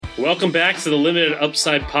Welcome back to the Limited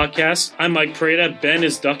Upside Podcast. I'm Mike Prada. Ben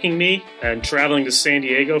is ducking me and traveling to San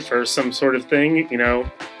Diego for some sort of thing. You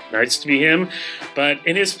know, nice to be him. But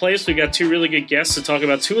in his place, we got two really good guests to talk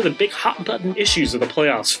about two of the big hot-button issues of the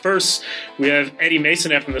playoffs. First, we have Eddie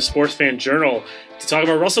Masonet from the Sports Fan Journal to talk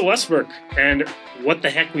about Russell Westbrook and what the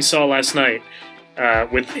heck we saw last night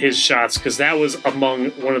with his shots, because that was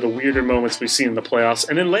among one of the weirder moments we've seen in the playoffs.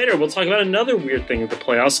 And then later, we'll talk about another weird thing in the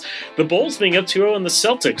playoffs, the Bulls being up 2-0 on the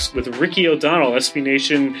Celtics with Ricky O'Donnell, SB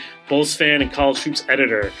Nation Bulls fan and College Hoops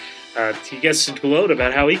editor. He gets to gloat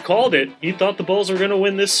about how he called it. He thought the Bulls were going to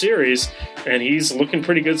win this series, and he's looking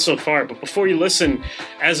pretty good so far. But before you listen,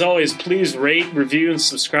 as always, please rate, review, and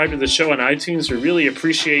subscribe to the show on iTunes. We really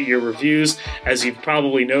appreciate your reviews. As you've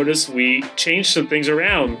probably noticed, we changed some things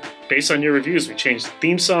around based on your reviews. We changed the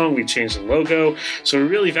theme song, we changed the logo, so we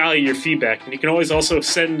really value your feedback. And you can always also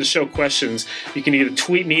send the show questions. You can either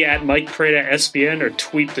tweet me at Mike Prada SBN or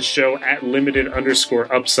tweet the show at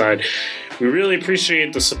Limited_Upside. We really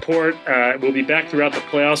appreciate the support. We'll be back throughout the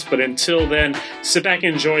playoffs, but until then, sit back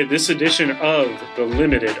and enjoy this edition of the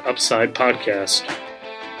Limited Upside Podcast.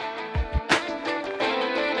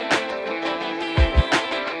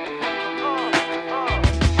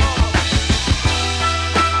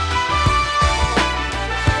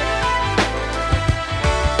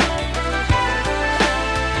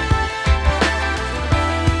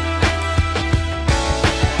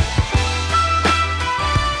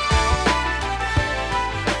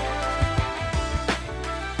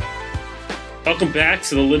 Welcome back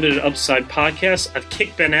to the Limited Upside Podcast. I've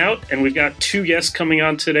kicked Ben out, and we've got two guests coming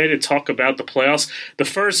on today to talk about the playoffs. The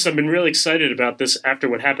first, I've been really excited about this after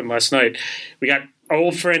what happened last night. We got our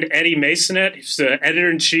old friend Eddie Masonet. He's the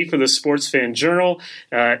editor-in-chief of the Sports Fan Journal,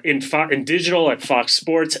 in digital at Fox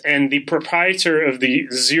Sports, and the proprietor of the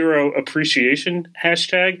Zero Appreciation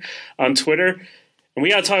hashtag on Twitter. And we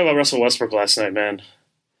got to talk about Russell Westbrook last night, man.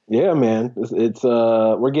 Yeah, man. It's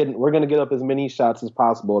we're going to get up as many shots as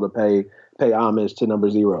possible to pay homage to number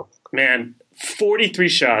zero. Man, 43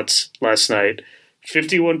 shots last night,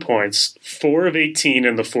 51 points, 4 of 18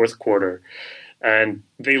 in the fourth quarter, and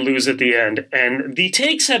they lose at the end. And the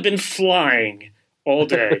takes have been flying all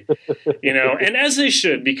day, and as they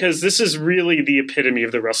should, because this is really the epitome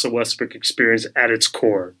of the Russell Westbrook experience at its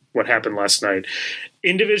core, what happened last night.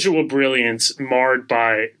 Individual brilliance marred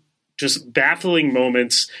by just baffling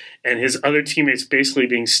moments and his other teammates basically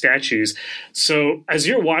being statues. So as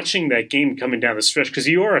you're watching that game coming down the stretch, because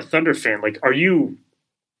you are a Thunder fan, like, are you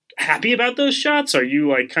happy about those shots? Are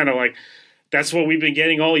you kind of that's what we've been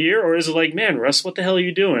getting all year? Or is it like, man, Russ, what the hell are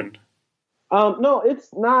you doing? No, it's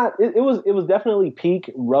not. It was definitely peak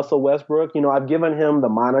Russell Westbrook. I've given him the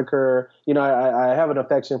moniker, I have an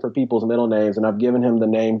affection for people's middle names, and I've given him the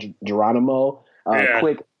name Geronimo.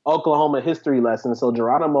 Quick Oklahoma history lesson. So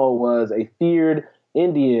Geronimo was a feared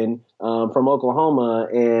Indian from Oklahoma,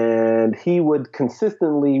 and he would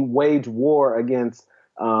consistently wage war against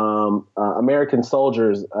American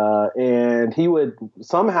soldiers, and he would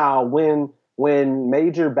somehow win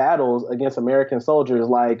major battles against American soldiers,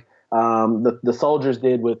 like the soldiers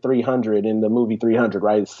did with 300 in the movie 300,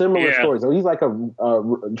 right? Similar stories. So he's like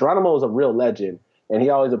Geronimo is a real legend. And he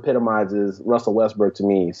always epitomizes Russell Westbrook to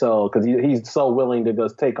me. So, because he's so willing to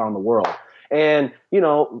just take on the world. And,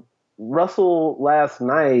 Russell last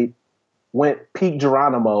night went peak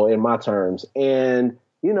Geronimo in my terms. And,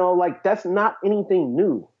 that's not anything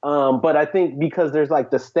new. But I think because there's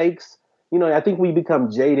the stakes, I think we become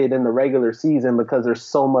jaded in the regular season because there's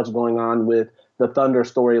so much going on with the Thunder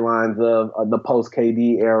storylines of the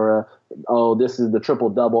post-KD era. Oh, this is the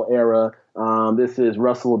triple-double era. This is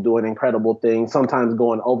Russell doing incredible things, sometimes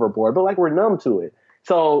going overboard, but we're numb to it.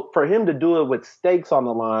 So for him to do it with stakes on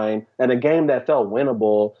the line and a game that felt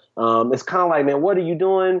winnable, it's kind of like, man, what are you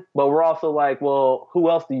doing? But we're also like, well, who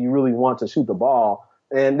else do you really want to shoot the ball?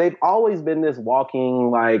 And they've always been this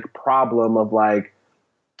walking problem of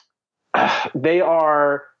they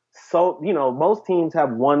are so, most teams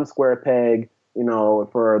have one square peg,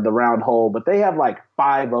 for the round hole, but they have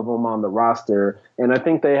 5 of them on the roster. And I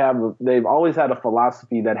think they've always had a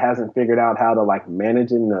philosophy that hasn't figured out how to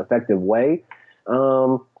manage it in an effective way.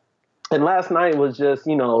 And last night was just,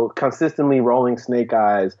 consistently rolling snake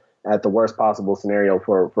eyes at the worst possible scenario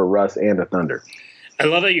for Russ and the Thunder. I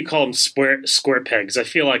love that you call them square pegs. I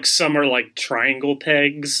feel like some are triangle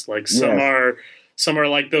pegs, some are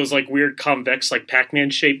like those like weird convex, like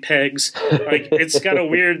Pac-Man shaped pegs. Like it's got a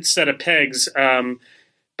weird set of pegs.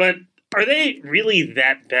 But are they really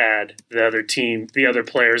that bad? The other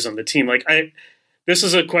players on the team. This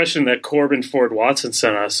is a question that Corbin Ford Watson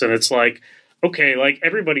sent us, and it's like, okay, like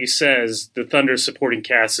everybody says, the Thunder supporting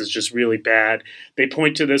cast is just really bad. They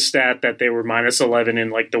point to this stat that they were minus 11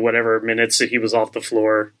 in like the whatever minutes that he was off the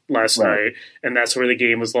floor last night, and that's where the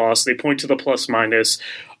game was lost. They point to the plus minus,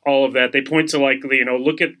 all of that. They point to like,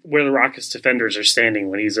 look at where the Rockets defenders are standing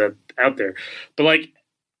when he's out there. But like,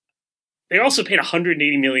 they also paid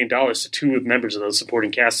 $180 million to two members of those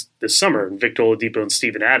supporting cast this summer, Victor Oladipo and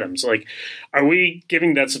Steven Adams. Like, are we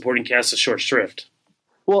giving that supporting cast a short shrift?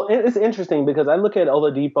 Well, it's interesting because I look at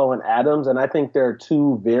Oladipo and Adams, and I think they're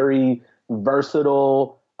two very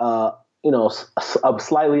versatile,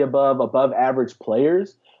 slightly above average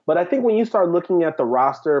players. But I think when you start looking at the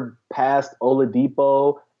roster past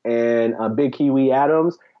Oladipo and Big Kiwi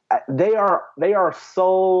Adams, they are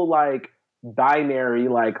so like binary,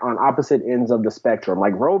 like on opposite ends of the spectrum.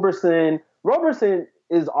 Like Roberson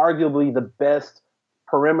is arguably the best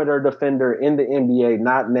perimeter defender in the NBA,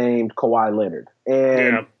 not named Kawhi Leonard.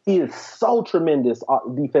 And he is so tremendous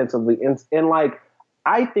defensively. And like,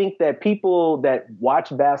 I think that people that watch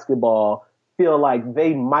basketball feel like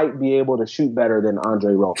they might be able to shoot better than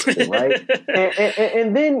Andre Roberson, right?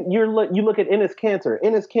 and then you look at Enes Kanter.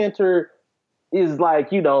 Enes Kanter is like,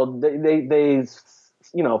 they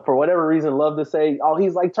for whatever reason, love to say, oh,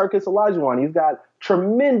 he's like Turkish Olajuwon. He's got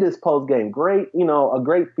tremendous post game, great, a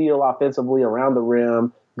great feel offensively around the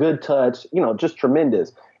rim, good touch, just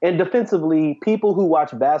tremendous. And defensively, people who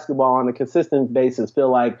watch basketball on a consistent basis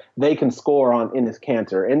feel like they can score on Enes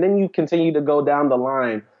Kanter. And then you continue to go down the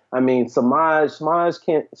line. I mean, Samaj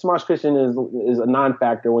Christian is a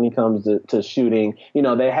non-factor when he comes to shooting.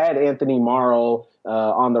 They had Anthony Morrow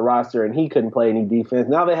on the roster, and he couldn't play any defense.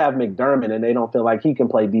 Now they have McDermott, and they don't feel like he can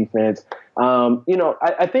play defense.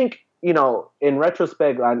 I think, in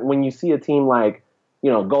retrospect, when you see a team like,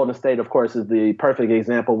 Golden State, of course, is the perfect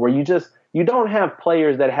example where you don't have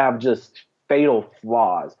players that have just fatal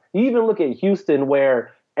flaws. You even look at Houston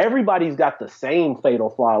where everybody's got the same fatal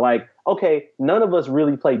flaw. Like, okay, none of us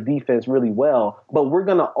really play defense really well, but we're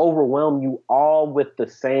going to overwhelm you all with the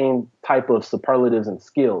same type of superlatives and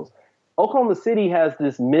skills. Oklahoma City has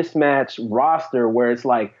this mismatch roster where it's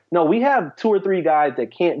like, no, we have two or three guys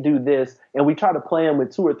that can't do this, and we try to play them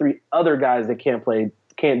with two or three other guys that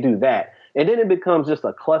can't do that. And then it becomes just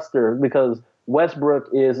a cluster because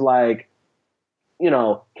Westbrook is like,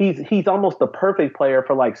 he's almost the perfect player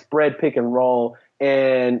for like spread pick and roll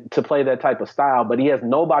and to play that type of style, but he has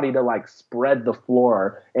nobody to like spread the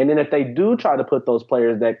floor. And then if they do try to put those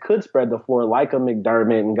players that could spread the floor, like a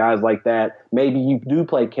McDermott and guys like that, maybe you do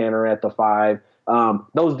play Kanter at the 5.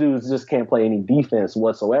 Those dudes just can't play any defense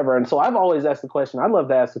whatsoever. And so I've always asked the question, I'd love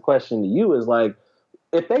to ask the question to you is like,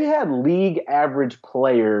 if they had league average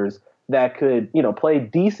players that could, play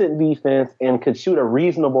decent defense and could shoot a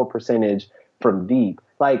reasonable percentage from deep,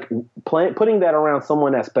 like putting that around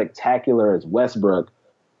someone as spectacular as Westbrook,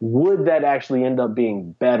 would that actually end up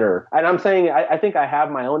being better? And I'm saying I think I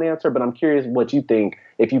have my own answer, but I'm curious what you think.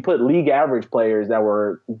 If you put league average players that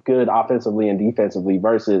were good offensively and defensively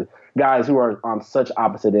versus guys who are on such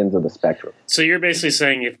opposite ends of the spectrum. So you're basically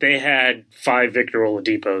saying if they had 5 Victor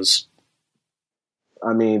Oladipos,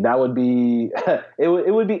 I mean, that would be it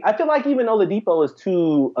would be. I feel like even Oladipo is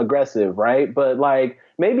too aggressive, right? But like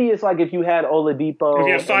maybe it's like if you had Oladipo, if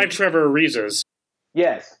you have 5 Trevor Arizas.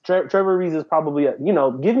 Yes, Trevor Ariza is probably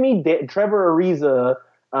give me Trevor Ariza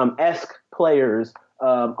esque players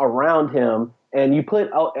around him, and you put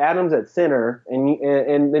Adams at center,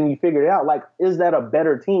 and then you figure it out. Like, is that a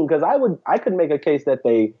better team? Because I could make a case that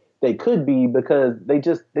they could be because they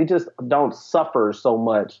just don't suffer so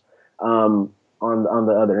much. On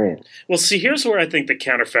the other end. Well, see, here's where I think the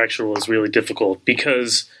counterfactual is really difficult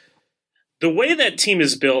because the way that team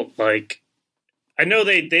is built, like, I know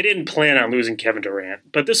they didn't plan on losing Kevin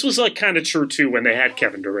Durant, but this was like kind of true too when they had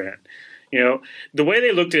Kevin Durant. The way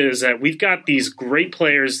they looked at it is that we've got these great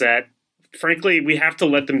players that, frankly, we have to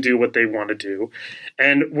let them do what they want to do.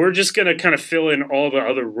 And we're just going to kind of fill in all the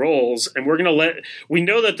other roles. And we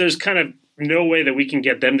know that there's kind of no way that we can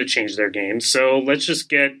get them to change their game. So let's just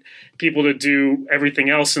get people to do everything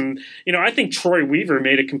else. And, I think Troy Weaver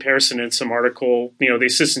made a comparison in some article, the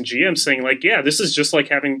assistant GM saying like, yeah, this is just like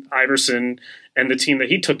having Iverson and the team that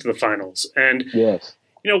he took to the finals. And, yes.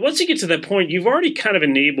 Once you get to that point, you've already kind of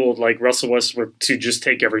enabled like Russell Westbrook to just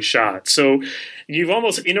take every shot. So you've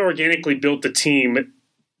almost inorganically built the team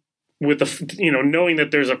with knowing that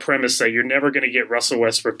there's a premise that you're never going to get Russell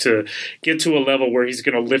Westbrook to get to a level where he's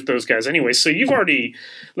going to lift those guys anyway. So you've already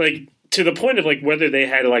like to the point of like whether they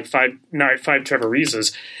had like 5 Trevor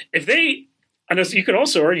Arizas, and you could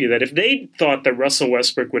also argue that if they thought that Russell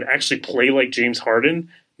Westbrook would actually play like James Harden,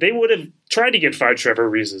 they would have tried to get 5 Trevor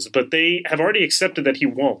Arizas, but they have already accepted that he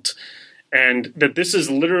won't. and that this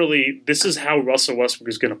is how Russell Westbrook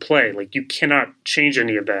is going to play. Like, you cannot change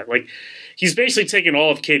any of that. Like, he's basically taken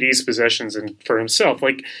all of KD's possessions and for himself.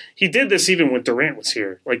 Like, he did this even when Durant was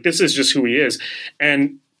here. Like, this is just who he is.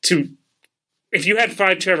 And if you had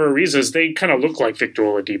 5 Trevor Arizas, they kind of look like Victor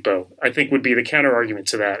Oladipo, I think would be the counter argument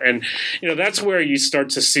to that. And, that's where you start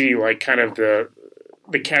to see, like, kind of the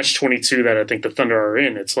catch-22 that I think the Thunder are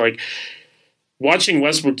in. It's like, watching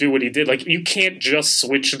Westbrook do what he did, like, you can't just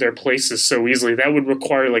switch their places so easily. That would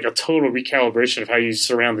require, like, a total recalibration of how you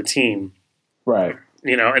surround the team. Right.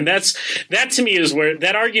 And that to me is where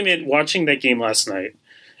that argument, watching that game last night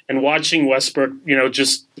and watching Westbrook,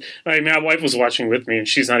 my wife was watching with me and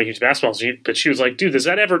she's not a huge basketball, but she was like, dude, does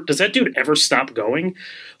that dude ever stop going?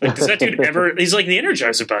 Like, does that dude ever, he's like the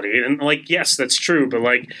Energizer Bunny. And like, yes, that's true. But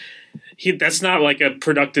like, that's not like a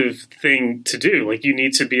productive thing to do. Like, you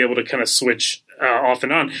need to be able to kind of switch off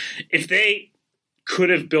and on. If they could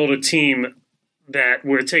have built a team that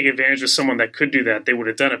would take advantage of someone that could do that, they would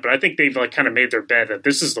have done it. But I think they've like kind of made their bet that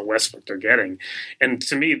this is the Westbrook they're getting. And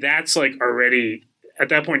to me, that's like already at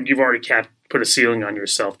that point, you've already put a ceiling on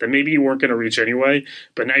yourself that maybe you weren't going to reach anyway,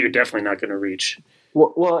 but now you're definitely not going to reach.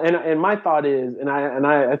 Well, and my thought is, and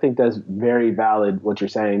I think that's very valid what you're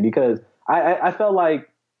saying, because I felt like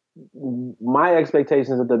my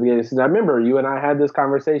expectations at the beginning of the season, I remember you and I had this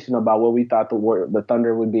conversation about what we thought the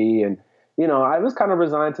Thunder would be. And, I was kind of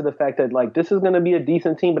resigned to the fact that, like, this is going to be a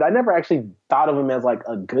decent team, but I never actually thought of them as, like,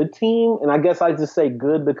 a good team. And I guess I just say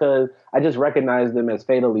good because I just recognize them as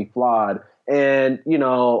fatally flawed. And,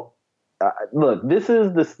 look, this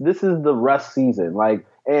is the Russ season. Like,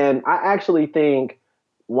 and I actually think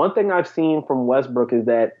one thing I've seen from Westbrook is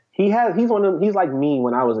that he's like me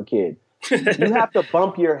when I was a kid. You have to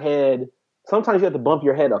bump your head. Sometimes you have to bump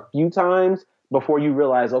your head a few times before you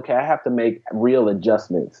realize, okay, I have to make real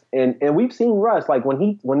adjustments. And we've seen Russ, like,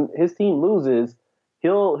 when his team loses,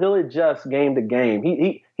 he'll adjust game to game.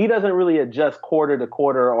 He doesn't really adjust quarter to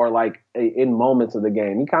quarter or like in moments of the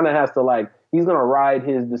game. He kind of has to, like, he's going to ride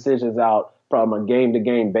his decisions out from a game to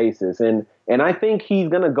game basis. And I think he's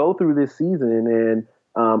going to go through this season, and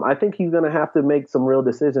I think he's going to have to make some real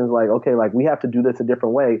decisions, like, okay, like, we have to do this a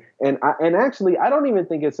different way. And actually, I don't even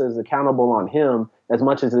think it's as accountable on him as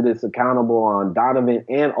much as it is accountable on Donovan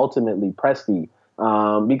and ultimately Presti.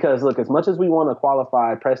 Because, look, as much as we want to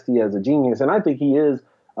qualify Presti as a genius, and I think he is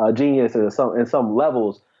a genius in some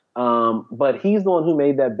levels, but he's the one who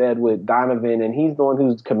made that bed with Donovan, and he's the one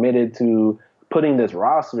who's committed to putting this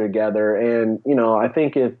roster together. And, I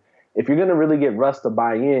think if you're going to really get Russ to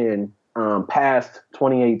buy in, past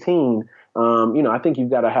 2018, I think you've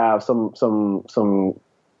got to have some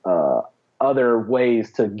other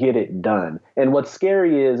ways to get it done. And what's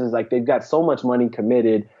scary is like they've got so much money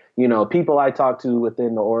committed. People I talk to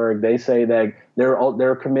within the org, they say that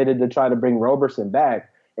they're committed to try to bring Roberson back.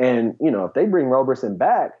 And if they bring Roberson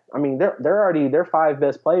back, I mean, their 5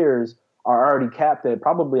 best players are already capped at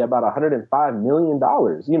probably about $105 million.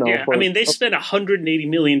 They spent $180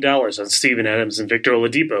 million on Steven Adams and Victor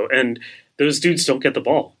Oladipo, and those dudes don't get the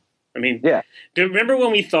ball. I mean, yeah. Do you remember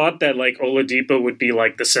when we thought that, like, Oladipo would be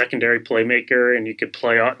like the secondary playmaker and they could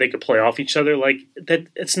play off each other? Like, that,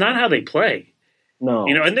 it's not how they play. No.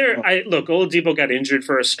 And Oladipo got injured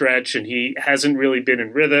for a stretch and he hasn't really been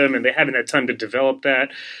in rhythm and they haven't had time to develop that.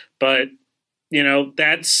 But,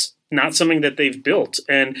 that's not something that they've built.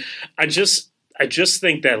 And I just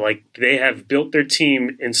think that, like, they have built their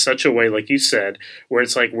team in such a way, like you said, where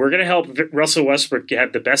it's like, we're going to help Russell Westbrook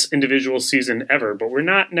have the best individual season ever, but we're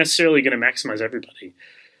not necessarily going to maximize everybody.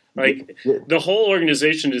 Like, the whole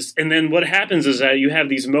organization is, and then what happens is that you have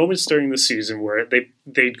these moments during the season where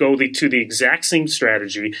they go to the exact same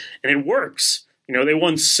strategy and it works. They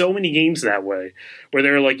won so many games that way where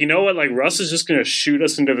they're like, you know what, like, Russ is just going to shoot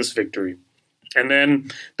us into this victory. And then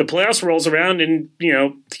the playoffs rolls around and,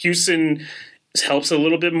 Houston helps a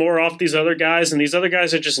little bit more off these other guys. And these other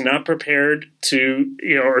guys are just not prepared to,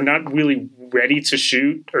 or not really ready to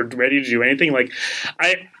shoot or ready to do anything. Like,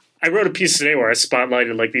 I wrote a piece today where I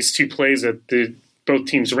spotlighted, like, these 2 plays that both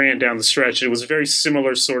teams ran down the stretch. It was a very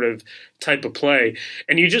similar sort of type of play.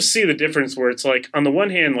 And you just see the difference where it's like, on the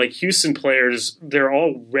one hand, like, Houston players, they're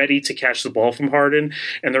all ready to catch the ball from Harden,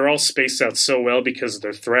 and they're all spaced out so well because of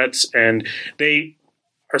their threats, and they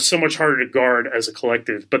are so much harder to guard as a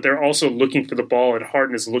collective, but they're also looking for the ball, and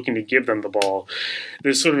Harden is looking to give them the ball.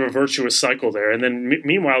 There's sort of a virtuous cycle there. And then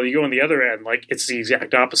meanwhile, you go on the other end, like, it's the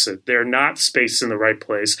exact opposite. They're not spaced in the right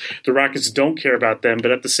place. The Rockets don't care about them,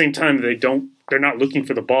 but at the same time, they're not looking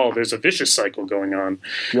for the ball. There's a vicious cycle going on,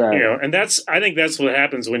 right. And I think that's what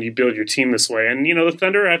happens when you build your team this way. And, the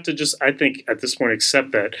Thunder have to just, I think at this point,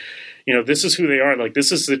 accept that, this is who they are. Like,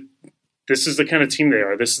 this is this is the kind of team they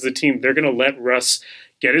are. This is the team they're going to let Russ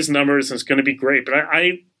get his numbers, and it's going to be great. But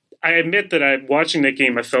I admit that watching that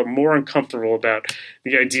game, I felt more uncomfortable about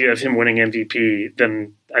the idea of him winning MVP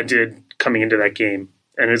than I did coming into that game.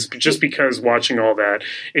 And it's just because watching all that,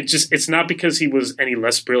 it's not because he was any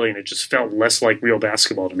less brilliant. It just felt less like real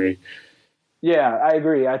basketball to me. Yeah, I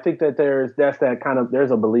agree. I think that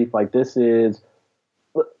there's a belief like this is,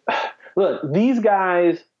 look, these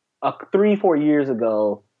guys 3-4 years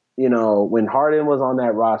ago, when Harden was on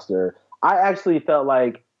that roster, I actually felt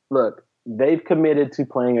like, look, they've committed to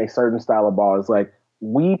playing a certain style of ball. It's like,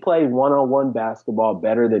 we play one-on-one basketball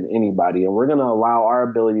better than anybody, and we're going to allow our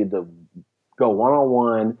ability to go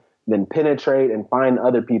one-on-one, then penetrate and find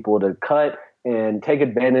other people to cut and take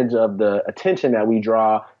advantage of the attention that we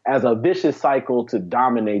draw as a vicious cycle to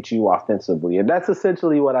dominate you offensively. And that's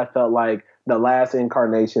essentially what I felt like the last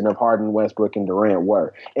incarnation of Harden, Westbrook, and Durant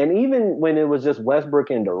were. And even when it was just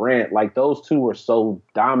Westbrook and Durant, like those two were so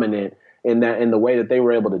dominant in the way that they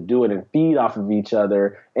were able to do it and feed off of each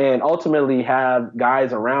other and ultimately have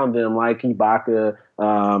guys around them like Ibaka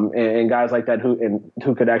and guys like that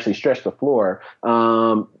who could actually stretch the floor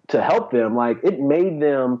to help them. Like, it made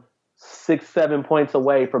them 6-7 points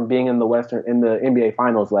away from being in the NBA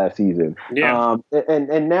Finals last season. Yeah.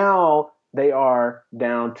 And now they are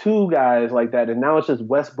down 2 guys like that, and now it's just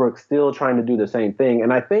Westbrook still trying to do the same thing.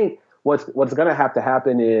 And I think what's going to have to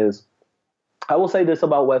happen is, I will say this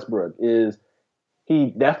about Westbrook, is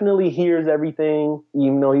he definitely hears everything,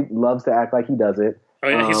 even though he loves to act like he doesn't. Oh,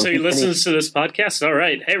 yeah. So he listens to this podcast? All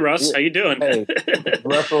right. Hey, Russ, yeah, how you doing? Hey,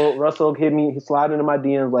 Russell hit me, slide into my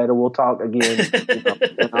DMs later. We'll talk again.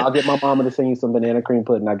 And I'll get my mama to send you some banana cream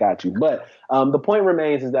pudding. I got you. But the point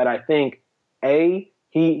remains is that I think,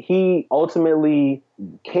 he ultimately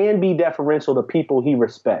can be deferential to people he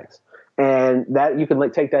respects. And that you can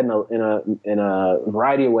take that in a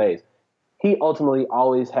variety of ways. He ultimately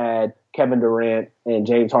always had Kevin Durant and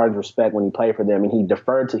James Harden's respect when he played for them, and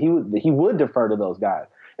he would defer to those guys.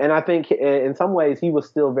 And I think in some ways he was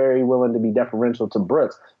still very willing to be deferential to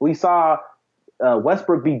Brooks. We saw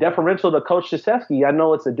Westbrook be deferential to Coach Krzyzewski. I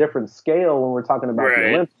know it's a different scale when we're talking about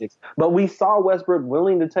the Olympics, but we saw Westbrook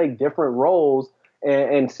willing to take different roles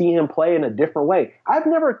and see him play in a different way. I've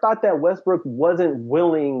never thought that Westbrook wasn't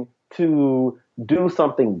willing to do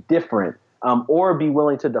something different. Or be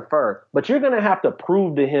willing to defer. But you're going to have to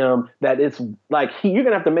prove to him that it's like you're going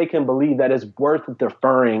to have to make him believe that it's worth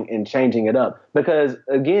deferring and changing it up. Because,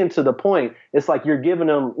 again, to the point, it's like you're giving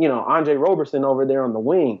him, Andre Roberson over there on the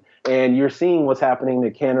wing, and you're seeing what's happening to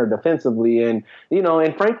Kanter defensively. And,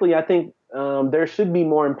 and frankly, I think there should be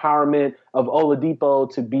more empowerment of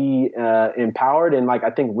Oladipo to be empowered. And, I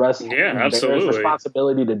think Russ has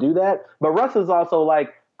responsibility to do that. But Russ is also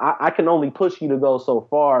I can only push you to go so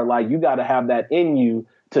far. You got to have that in you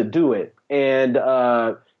to do it. And,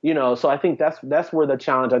 so I think that's where the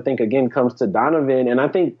challenge, I think, again, comes to Donovan. And I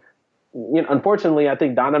think, unfortunately, I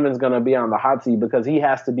think Donovan's going to be on the hot seat because he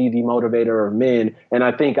has to be the motivator of men. And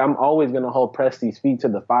I think I'm always going to hold Presti's feet to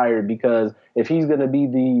the fire, because if he's going to be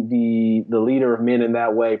the leader of men in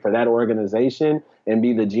that way for that organization and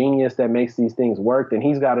be the genius that makes these things work, then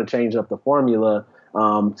he's got to change up the formula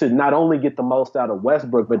to not only get the most out of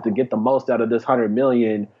Westbrook, but to get the most out of this $100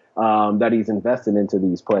 million that he's invested into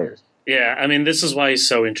these players. Yeah, I mean, this is why he's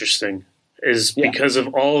so interesting, is because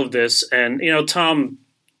of all of this. And,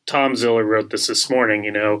 Tom Ziller wrote this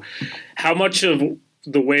morning, how much of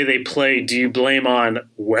the way they play do you blame on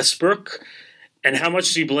Westbrook? And how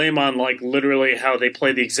much do you blame on, literally how they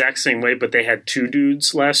play the exact same way, but they had 2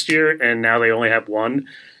 dudes last year and now they only have 1?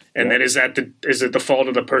 And then is it the fault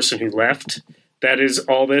of the person who left? That is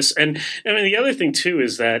all this. And I mean, the other thing too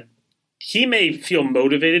is that he may feel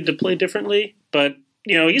motivated to play differently, but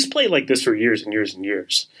he's played like this for years and years and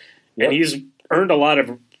years. Yep. And he's earned a lot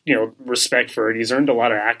of, respect for it. He's earned a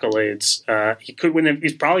lot of accolades. He could win.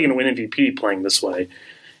 He's probably going to win MVP playing this way.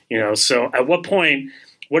 So at what point,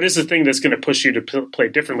 what is the thing that's going to push you to play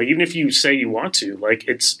differently? Even if you say you want to,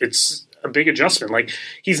 it's a big adjustment.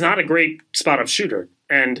 He's not a great spot-up shooter.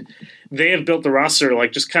 And they have built the roster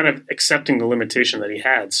just kind of accepting the limitation that he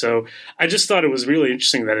had. So I just thought it was really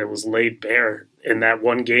interesting that it was laid bare in that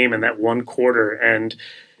one game and that one quarter. And,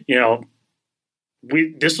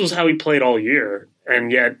 this was how he played all year.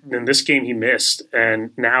 And yet in this game he missed.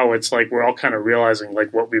 And now it's we're all kind of realizing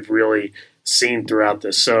what we've really seen throughout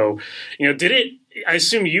this. So, I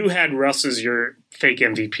assume you had Russ as your fake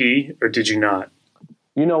MVP, or did you not?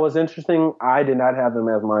 What's interesting? I did not have him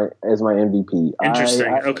as my MVP.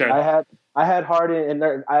 Interesting. Okay. I had Harden, and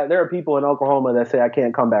there are people in Oklahoma that say I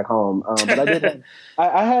can't come back home. But I did.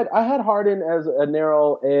 I had Harden as a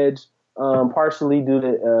narrow edge partially due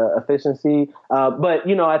to efficiency, but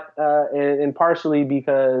and partially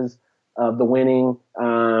because of the winning.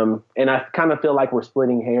 And I kind of feel like we're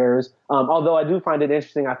splitting hairs. Although I do find it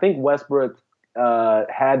interesting. I think Westbrook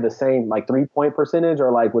had the same like 3-point percentage,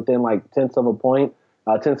 or like within like tenths of a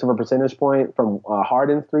percentage point from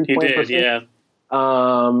Harden's 3-point percentage. Yeah.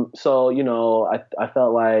 So I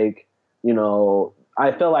felt like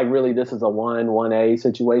really this is a 1A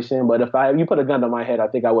situation. But if you put a gun to my head, I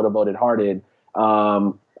think I would have voted Harden.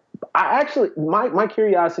 I actually, my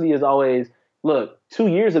curiosity is always, look, 2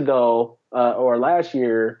 years ago or last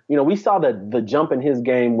year, we saw the jump in his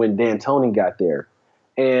game when D'Antoni got there.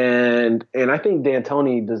 And I think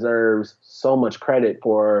D'Antoni deserves so much credit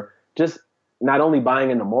for just not only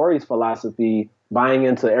buying into Morey's philosophy, buying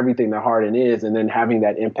into everything that Harden is, and then having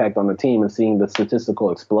that impact on the team and seeing the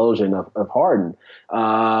statistical explosion of Harden.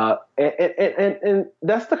 And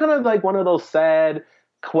that's the kind of like one of those sad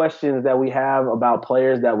questions that we have about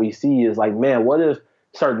players that we see is like, man, what if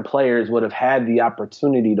certain players would have had the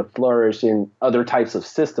opportunity to flourish in other types of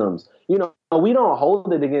systems? We don't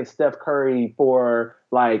hold it against Steph Curry for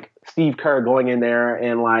like Steve Kerr going in there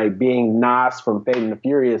and like being Nas from Fate and the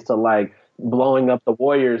Furious to like blowing up the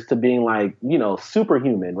Warriors to being like,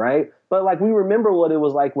 superhuman, right? But like we remember what it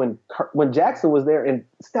was like when Jackson was there and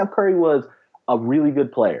Steph Curry was a really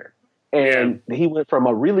good player. And he went from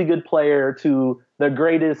a really good player to the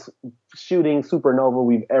greatest shooting supernova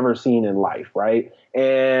we've ever seen in life, right?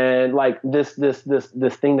 And like this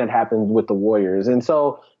thing that happens with the Warriors. And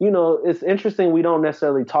so, it's interesting we don't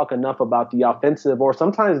necessarily talk enough about the offensive or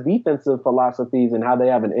sometimes defensive philosophies and how they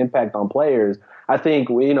have an impact on players. I think,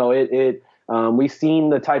 we've seen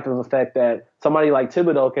the type of effect that somebody like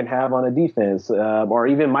Thibodeau can have on a defense, or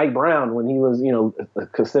even Mike Brown when he was,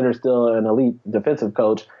 considered still an elite defensive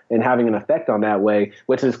coach and having an effect on that way,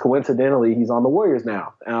 which is coincidentally he's on the Warriors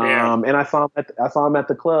now. And I saw him at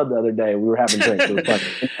the club the other day. We were having drinks. It was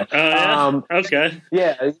fun. Okay.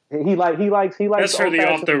 Yeah, he likes. That's for the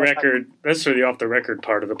off the record. That's for the off the record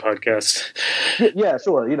part of the podcast. Yeah,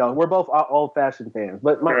 sure. We're both old fashioned fans,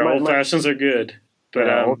 but old fashions are good.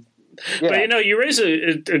 But but you raise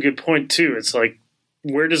a good point too. It's like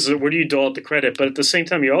where do you dole out the credit? But at the same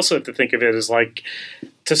time, you also have to think of it as like,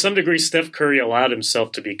 to some degree, Steph Curry allowed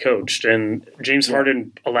himself to be coached, and James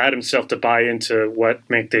Harden allowed himself to buy into what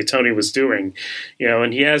Mike D'Antoni was doing.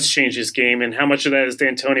 And he has changed his game. And how much of that is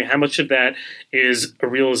D'Antoni? How much of that is a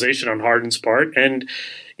realization on Harden's part? And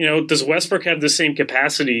does Westbrook have the same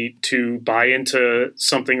capacity to buy into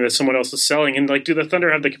something that someone else is selling? And like, do the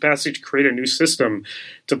Thunder have the capacity to create a new system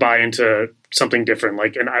to buy into something different?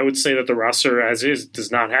 Like, and I would say that the roster as is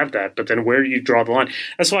does not have that. But then where do you draw the line?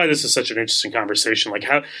 That's why this is such an interesting conversation. Like,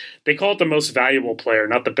 how they call it the most valuable player,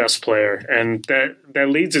 not the best player, and that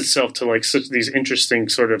leads itself to like such these interesting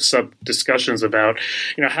sort of sub discussions about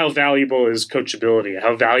how valuable is coachability,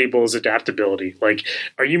 how valuable is adaptability. Like,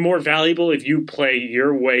 are you more valuable if you play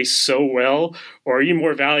your way so well, or are you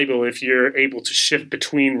more valuable if you're able to shift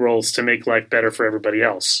between roles to make life better for everybody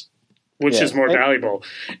else? Which is more valuable?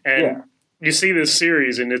 And you see this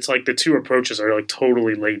series, and it's like the two approaches are like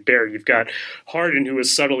totally laid bare. You've got Harden, who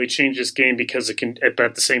has subtly changed his game because but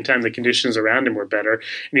at the same time the conditions around him were better,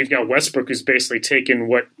 and you've got Westbrook, who's basically taken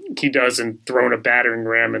what he does and thrown a battering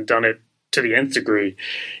ram and done it to the nth degree.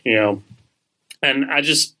 And I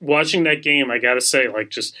just watching that game, I gotta say, like,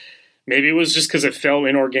 just maybe it was just because it felt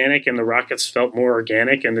inorganic and the Rockets felt more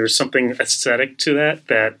organic, and there's something aesthetic to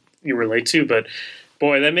that you relate to. But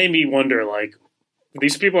boy, that made me wonder, like,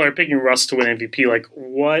 these people are picking Russ to win MVP. Like,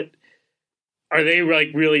 what are they like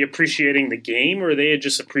really appreciating the game, or are they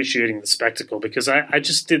just appreciating the spectacle? Because I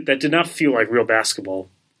just did not feel like real basketball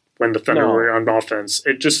when the Thunder were on offense.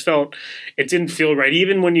 It didn't feel right.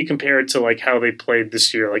 Even when you compare it to like how they played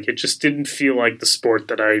this year, like it just didn't feel like the sport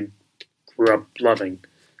that I grew up loving.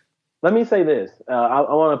 Let me say this. I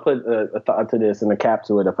want to put a thought to this and a cap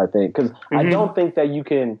to it, if I think, because I don't think that you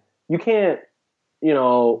can't,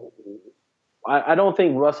 I don't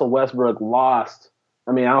think Russell Westbrook lost.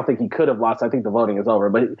 I mean, I don't think he could have lost. I think the voting is over.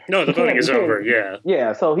 But no, the voting is over. Yeah.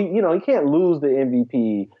 Yeah. So he can't lose the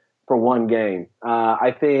MVP for one game.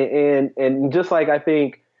 I think, and just like I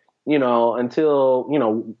think,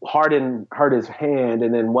 until Harden hurt his hand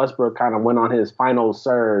and then Westbrook kind of went on his final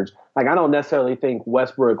surge. Like, I don't necessarily think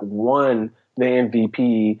Westbrook won the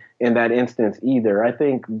MVP in that instance either. I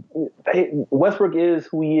think Westbrook is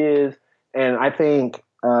who he is, and I think.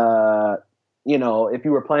 If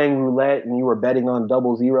you were playing roulette and you were betting on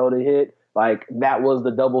 00 to hit, like that was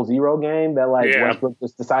the 0-0 game that Westbrook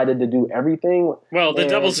just decided to do everything. Well, the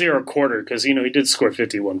 0-0 quarter, because he did score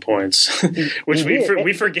 51 points, which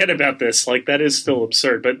we forget about this. Like that is still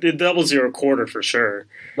absurd, but the 0-0 quarter for sure.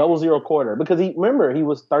 0-0 quarter, because he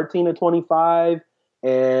was 13 of 25,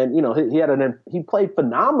 and he played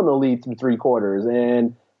phenomenally through three quarters,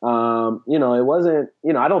 and it wasn't,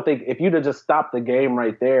 I don't think if you'd have just stopped the game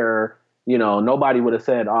right there, nobody would have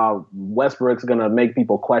said, "Oh, Westbrook's going to make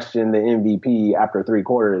people question the MVP after three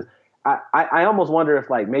quarters." I almost wonder if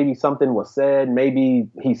maybe something was said, maybe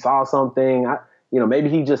he saw something, maybe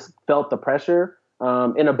he just felt the pressure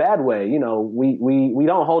in a bad way. We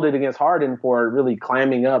don't hold it against Harden for really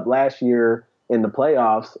climbing up last year in the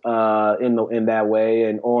playoffs in that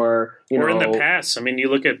way, or in the past. I mean, you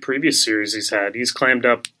look at previous series he's climbed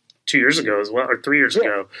up 2 years ago as well, or 3 years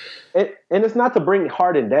ago. And it's not to bring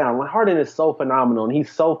Harden down. Harden is so phenomenal, and he's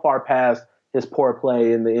so far past his poor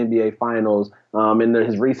play in the NBA Finals and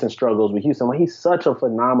his recent struggles with Houston. He's such a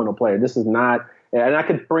phenomenal player. This is not – and I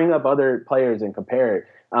could bring up other players and compare it.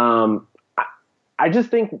 I just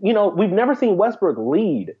think, we've never seen Westbrook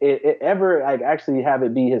lead ever actually have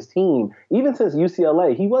it be his team. Even since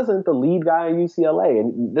UCLA, he wasn't the lead guy in UCLA,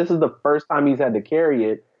 and this is the first time he's had to carry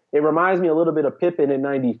it. It reminds me a little bit of Pippen in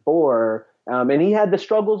 '94, and he had the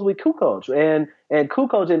struggles with Kukoc, and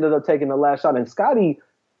Kukoc ended up taking the last shot. And Scottie,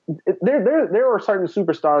 there are certain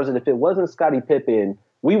superstars that if it wasn't Scottie Pippen,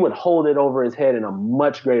 we would hold it over his head in a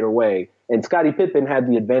much greater way. And Scottie Pippen had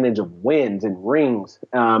the advantage of wins and rings,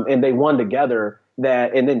 and they won together.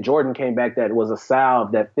 And then Jordan came back. That was a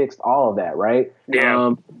salve that fixed all of that, right?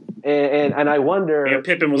 Yeah. And I wonder. Yeah,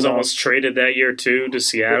 Pippen was almost traded that year too to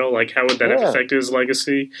Seattle. How would that have affected his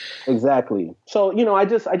legacy? Exactly. So I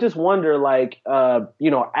just wonder,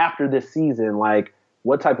 after this season,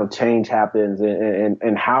 what type of change happens,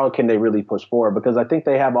 and how can they really push forward? Because I think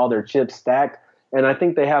they have all their chips stacked, and I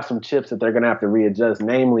think they have some chips that they're going to have to readjust.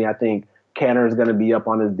 Namely, I think Kanter is going to be up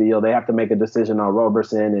on his deal. They have to make a decision on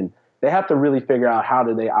Roberson, and they have to really figure out how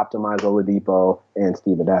do they optimize Oladipo and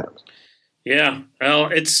Steven Adams. Yeah, well,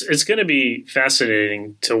 it's going to be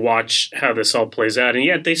fascinating to watch how this all plays out. And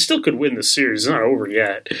yet they still could win the series. It's not over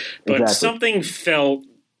yet. But something felt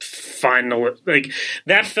final.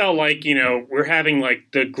 That felt like, we're having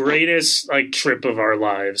the greatest trip of our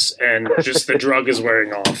lives, and just the drug is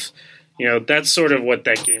wearing off. That's sort of what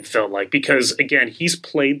that game felt like. Because, again, he's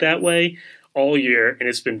played that way all year, and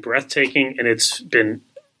it's been breathtaking, and it's been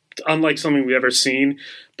unlike something we've ever seen,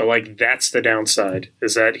 but that's the downside,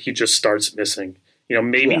 is that he just starts missing.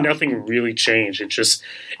 Maybe nothing really changed. It just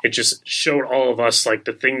showed all of us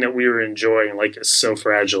the thing that we were enjoying is so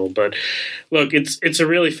fragile. But look, it's a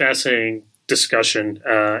really fascinating discussion,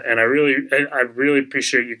 and I really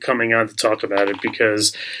appreciate you coming on to talk about it,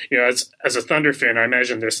 because as a Thunder fan, I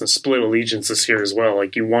imagine there's some split allegiances here as well.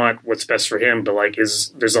 You want what's best for him, but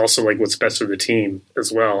there's also what's best for the team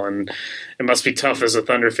as well, and it must be tough as a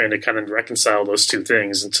Thunder fan to kind of reconcile those two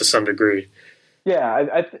things to some degree. Yeah,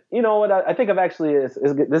 I think I've actually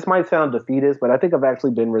this might sound defeatist, but I think I've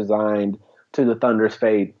actually been resigned to the Thunder's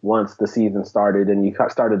fate once the season started and you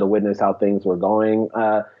started to witness how things were going.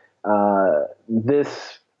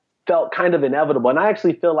 This felt kind of inevitable, and I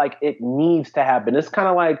actually feel like it needs to happen. It's kind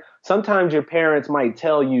of sometimes your parents might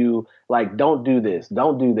tell you don't do this,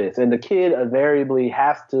 and the kid invariably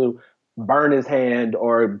has to burn his hand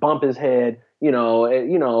or bump his head,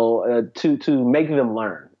 to make them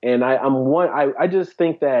learn. And I just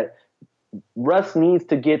think that Russ needs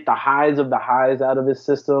to get the highs of the highs out of his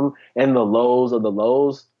system and the lows of the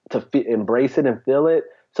lows to embrace it and feel it,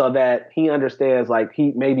 so that he understands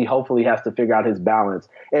he maybe hopefully has to figure out his balance.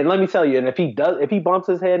 And let me tell you, and if he bumps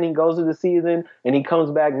his head and he goes to the season and he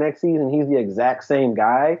comes back next season, he's the exact same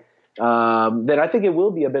guy, then I think it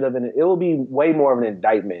will be way more of an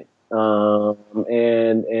indictment. And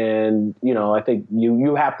I think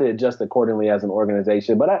you have to adjust accordingly as an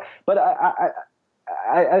organization. But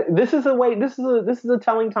this is a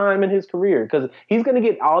telling time in his career, because he's going to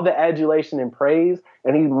get all the adulation and praise,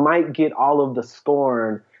 and he might get all of the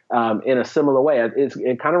scorn in a similar way.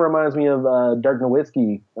 It kind of reminds me of Dirk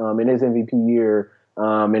Nowitzki in his MVP year,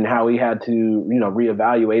 and how he had to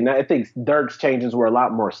reevaluate. And I think Dirk's changes were a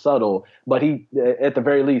lot more subtle, but he, at the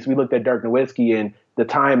very least, we looked at Dirk Nowitzki and the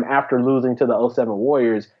time after losing to the 2007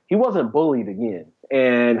 Warriors, he wasn't bullied again.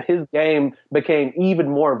 And his game became even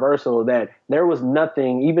more versatile, that there was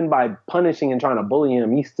nothing, even by punishing and trying to bully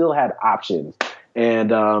him, he still had options. And,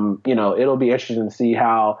 it'll be interesting to see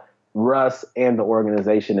how Russ and the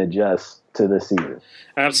organization adjust to this season.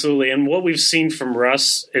 Absolutely. And what we've seen from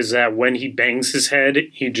Russ is that when he bangs his head,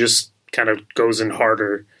 he just kind of goes in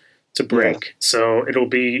harder to break. Yeah. So it'll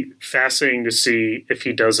be fascinating to see if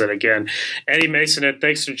he does that again. Eddie Masonette,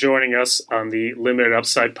 thanks for joining us on the Limited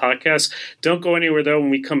Upside podcast. Don't go anywhere, though. When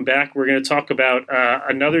we come back, we're going to talk about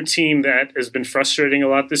another team that has been frustrating a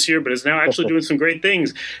lot this year, but is now actually doing some great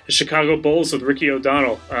things. The Chicago Bulls with Ricky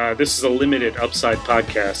O'Donnell. This is a Limited Upside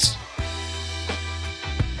podcast.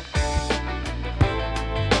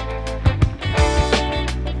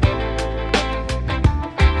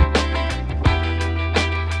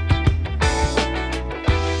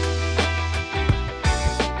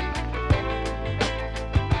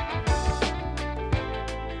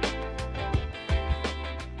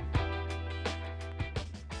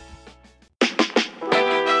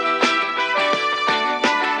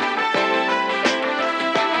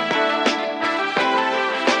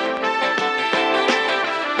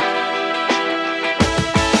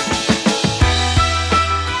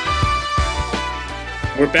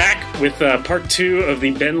 We're back with part 2 of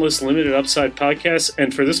the Benless Limited Upside podcast.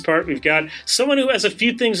 And for this part, we've got someone who has a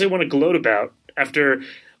few things they want to gloat about after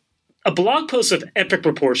a blog post of epic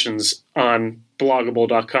proportions on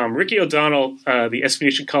bloggable.com. Ricky O'Donnell, the SB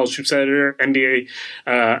Nation College Hoops editor, NBA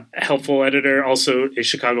helpful editor, also a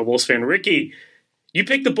Chicago Bulls fan. Ricky, you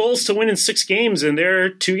picked the Bulls to win in 6 games, and they're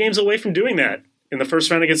 2 games away from doing that in the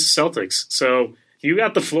first round against the Celtics. So you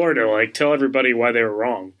got the floor to tell everybody why they were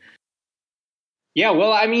wrong. Yeah,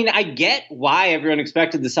 well, I mean, I get why everyone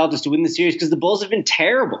expected the Celtics to win the series because the Bulls have been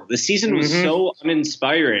terrible. The season was so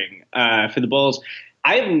uninspiring for the Bulls.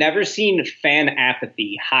 I have never seen fan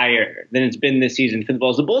apathy higher than it's been this season for the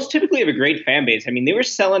Bulls. The Bulls typically have a great fan base. I mean, they were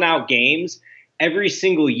selling out games every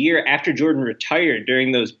single year after Jordan retired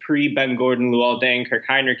during those pre-Ben Gordon, Luol Deng, Kirk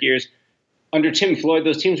Hinrich years. Under Tim Floyd,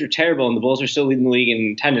 those teams were terrible, and the Bulls are still leading the league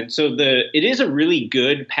in attendance. So it is a really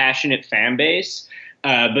good, passionate fan base.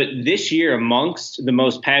 But this year, amongst the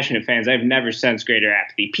most passionate fans, I've never sensed greater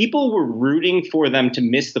apathy. People were rooting for them to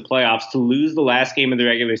miss the playoffs, to lose the last game of the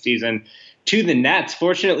regular season to the Nets.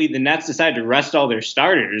 Fortunately, the Nets decided to rest all their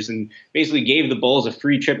starters and basically gave the Bulls a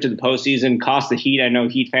free trip to the postseason, cost the Heat. I know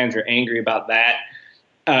Heat fans are angry about that.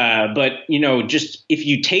 But, just if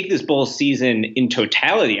you take this Bulls season in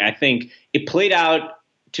totality, I think it played out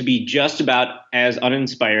to be just about as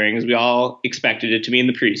uninspiring as we all expected it to be in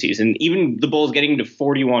the preseason. Even the Bulls getting to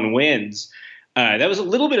 41 wins, that was a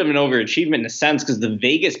little bit of an overachievement in a sense because the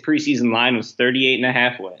Vegas preseason line was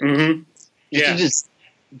 38.5 wins. Mm-hmm. Yeah.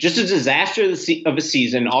 Just a disaster of a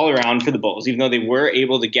season all around for the Bulls, even though they were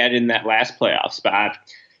able to get in that last playoff spot.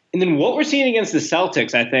 And then what we're seeing against the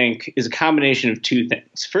Celtics, I think, is a combination of 2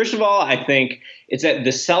 things. First of all, I think it's that the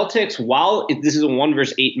Celtics, while this is a 1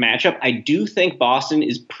 versus 8 matchup, I do think Boston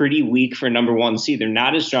is pretty weak for a number 1 seed. They're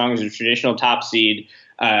not as strong as a traditional top seed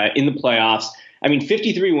in the playoffs. I mean,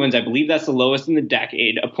 53 wins, I believe that's the lowest in the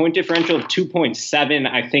decade. A point differential of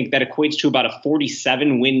 2.7, I think that equates to about a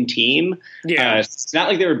 47-win team. Yeah. It's not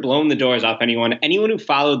like they were blowing the doors off anyone. Anyone who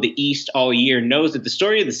followed the East all year knows that the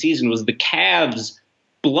story of the season was the Cavs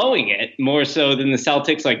blowing it more so than the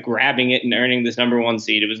Celtics grabbing it and earning this number 1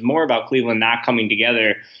 seed. It was more about Cleveland not coming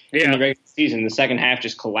together in the regular season, the second half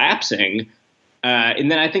just collapsing.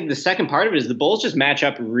 And then I think the second part of it is the Bulls just match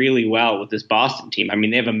up really well with this Boston team. I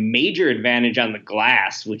mean, they have a major advantage on the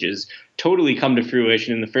glass, which has totally come to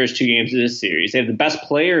fruition in the first 2 games of this series. They have the best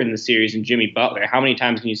player in the series in Jimmy Butler. How many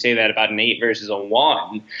times can you say that about an 8 versus a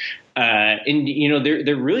 1? And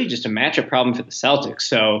they're really just a matchup problem for the Celtics.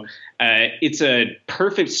 So it's a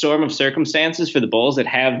perfect storm of circumstances for the Bulls that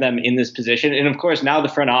have them in this position. And of course, now the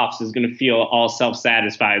front office is going to feel all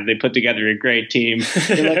self-satisfied. They put together a great team.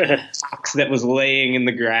 They're like a fox that was laying in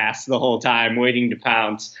the grass the whole time, waiting to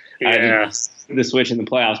pounce. The switch in the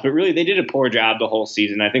playoffs. But really, they did a poor job the whole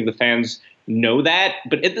season. I think the fans know that.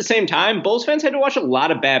 But at the same time, Bulls fans had to watch a lot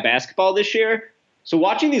of bad basketball this year. So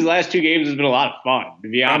watching these last 2 games has been a lot of fun, to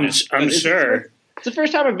be honest. I'm sure. It's the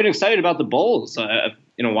first time I've been excited about the Bulls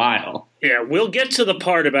in a while. Yeah, we'll get to the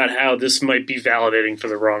part about how this might be validating for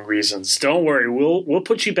the wrong reasons. Don't worry, we'll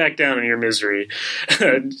put you back down in your misery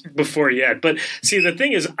before yet. But see, the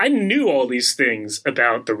thing is, I knew all these things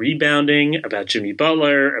about the rebounding, about Jimmy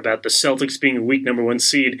Butler, about the Celtics being a weak number 1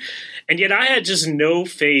 seed, and yet I had just no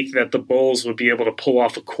faith that the Bulls would be able to pull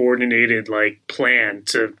off a coordinated plan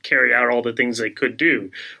to carry out all the things they could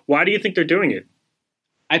do. Why do you think they're doing it?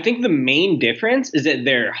 I think the main difference is that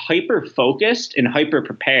they're hyper-focused and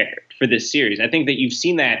hyper-prepared for this series. I think that you've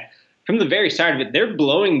seen that from the very start of it. They're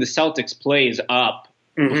blowing the Celtics plays up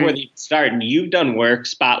before they start, and you've done work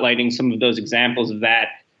spotlighting some of those examples of that.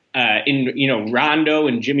 Rondo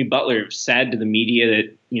and Jimmy Butler have said to the media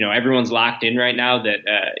that, everyone's locked in right now, that,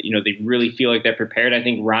 they really feel like they're prepared. I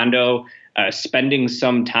think Rondo spending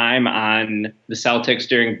some time on the Celtics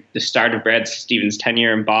during the start of Brad Stevens'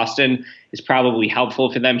 tenure in Boston is probably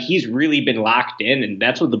helpful for them. He's really been locked in, and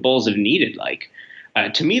that's what the Bulls have needed.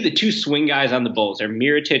 To me, the two swing guys on the Bulls are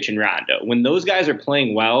Mirotic and Rondo. When those guys are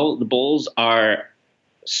playing well, the Bulls are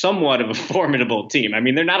somewhat of a formidable team. I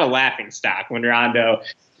mean, they're not a laughing stock when Rondo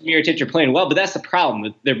and Mirotic are playing well, but that's the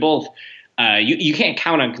problem. They're both you can't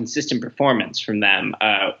count on consistent performance from them.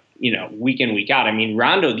 Week in, week out. I mean,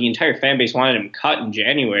 Rondo, the entire fan base wanted him cut in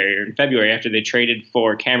January or in February after they traded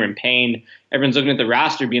for Cameron Payne. Everyone's looking at the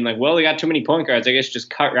roster being like, well, they got too many point guards. I guess just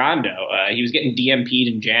cut Rondo. He was getting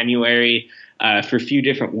DMP'd in January for a few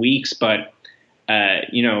different weeks. But,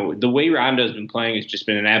 the way Rondo's been playing has just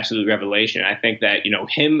been an absolute revelation. I think that,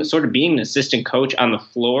 him sort of being an assistant coach on the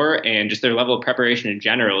floor and just their level of preparation in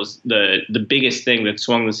general is the biggest thing that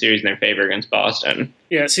swung the series in their favor against Boston.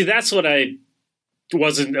 Yeah, see, that's what it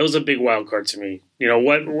was a big wild card to me.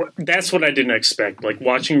 That's what I didn't expect. Like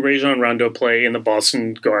watching Rajon Rondo play in the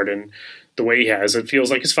Boston Garden the way he has, it feels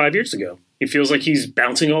like it's 5 years ago. It feels like he's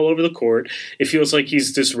bouncing all over the court. It feels like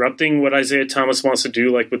he's disrupting what Isaiah Thomas wants to do,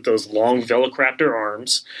 like with those long Velociraptor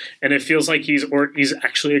arms. And it feels like he's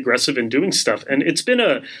actually aggressive in doing stuff. And it's been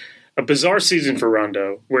a bizarre season for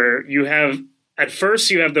Rondo, where at first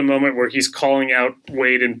you have the moment where he's calling out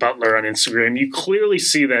Wade and Butler on Instagram. You clearly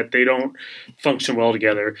see that they don't function well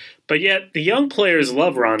together. But yet the young players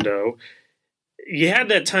love Rondo. You had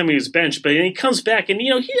that time he was benched, but he comes back and,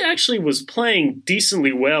 he actually was playing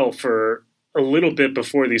decently well for a little bit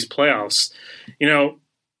before these playoffs.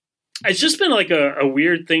 It's just been like a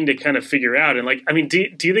weird thing to kind of figure out. And do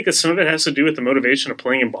you think that some of it has to do with the motivation of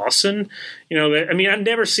playing in Boston? I've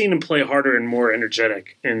never seen him play harder and more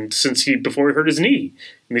energetic before he hurt his knee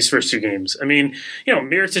in these first two games.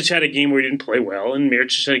 Mirotic had a game where he didn't play well, and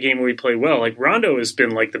Mirotic had a game where he played well. Like Rondo has been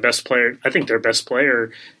like the best player. I think their best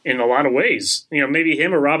player in a lot of ways. Maybe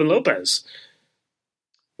him or Robin Lopez.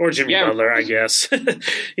 Or Jimmy Butler, I guess.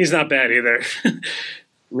 He's not bad either.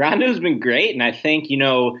 Rondo's been great, and I think,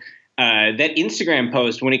 that Instagram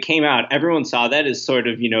post, when it came out, everyone saw that as sort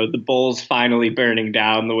of, the Bulls finally burning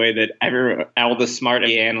down the way that all the smart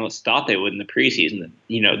analysts thought they would in the preseason.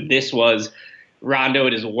 This was Rondo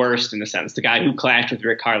at his worst, in a sense, the guy who clashed with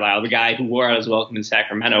Rick Carlisle, the guy who wore out his welcome in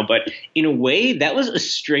Sacramento. But in a way, that was a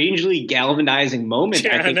strangely galvanizing moment.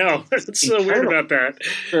 Yeah, I know. It's so weird about that.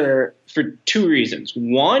 For two reasons.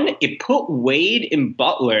 One, it put Wade and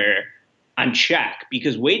Butler on check,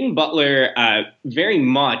 because Wade and Butler very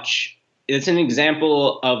much, it's an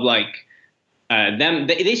example of them.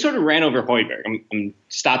 They sort of ran over Hoiberg. I'm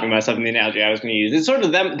stopping myself in the analogy I was going to use. It's sort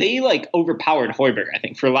of them. They overpowered Hoiberg, I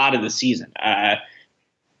think, for a lot of the season.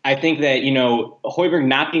 I think that, Hoiberg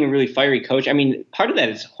not being a really fiery coach, part of that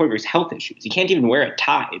is Hoiberg's health issues. He can't even wear a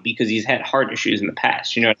tie because he's had heart issues in the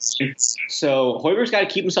past, So Hoiberg's got to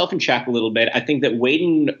keep himself in check a little bit. I think that Wade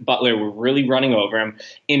and Butler were really running over him.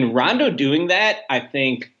 In Rondo doing that, I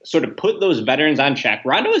think sort of put those veterans on check.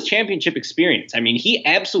 Rondo has championship experience. He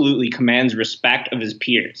absolutely commands respect of his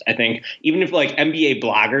peers. I think even if NBA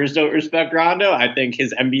bloggers don't respect Rondo, I think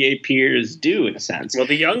his NBA peers do, in a sense. Well,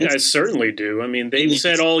 the young guys certainly do. They've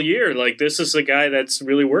said all year, this is a guy that's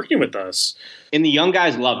really working with us. And the young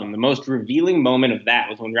guys love him. The most revealing moment of that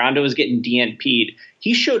was when Rondo was getting DNP'd.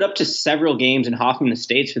 He showed up to several games in Hoffman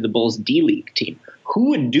Estates for the Bulls D-League team.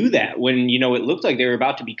 Who would do that when, it looked like they were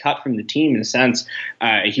about to be cut from the team, in a sense?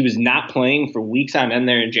 He was not playing for weeks on end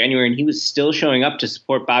there in January, and he was still showing up to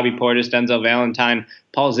support Bobby Portis, Denzel Valentine,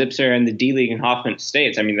 Paul Zipser, and the D-League in Hoffman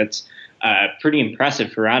Estates. That's pretty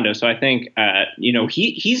impressive for Rondo. So I think,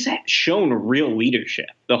 he's shown real leadership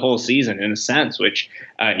the whole season, in a sense, which,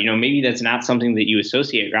 maybe that's not something that you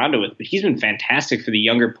associate Rondo with, but he's been fantastic for the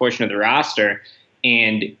younger portion of the roster.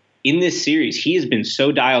 And in this series, he has been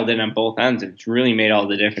so dialed in on both ends, and it's really made all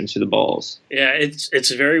the difference for the Bulls. Yeah,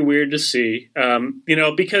 it's very weird to see,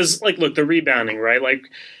 because, look, the rebounding, right?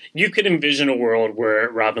 You could envision a world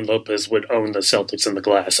where Robin Lopez would own the Celtics in the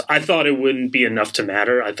glass. I thought it wouldn't be enough to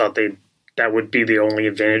matter. I thought that would be the only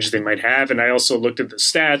advantage they might have. And I also looked at the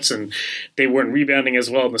stats, and they weren't rebounding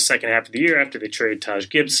as well in the second half of the year after they traded Taj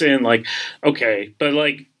Gibson. Okay, but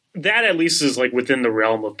that at least is within the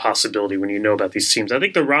realm of possibility when you know about these teams. I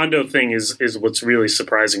think the Rondo thing is what's really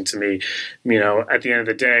surprising to me, at the end of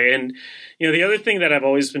the day. And, the other thing that I've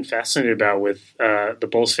always been fascinated about with the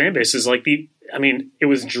Bulls fan base is it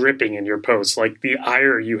was dripping in your posts, the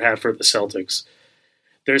ire you have for the Celtics.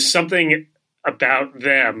 There's something about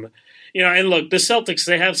them. And look, the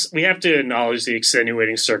Celtics, we have to acknowledge the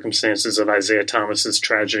extenuating circumstances of Isaiah Thomas's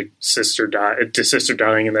tragic sister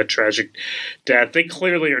dying in that tragic death. They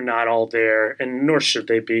clearly are not all there, and nor should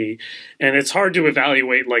they be. And it's hard to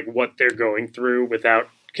evaluate like what they're going through without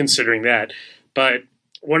considering that. But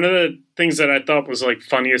one of the things that I thought was like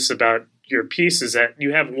funniest about your piece is that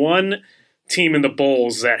you have one team in the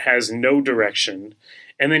Bulls that has no direction,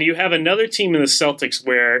 and then you have another team in the Celtics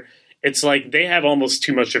where it's like they have almost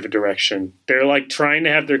too much of a direction. They're like trying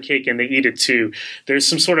to have their cake and they eat it too. There's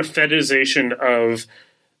some sort of fetishization of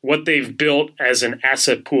what they've built as an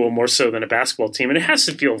asset pool more so than a basketball team. And it has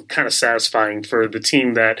to feel kind of satisfying for the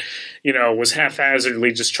team that, was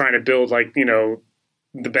haphazardly just trying to build like,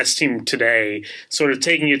 the best team today, sort of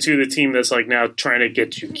taking it to the team that's like now trying to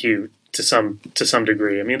get you cute to some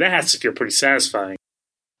degree. I mean, that has to feel pretty satisfying.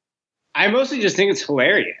 I mostly just think it's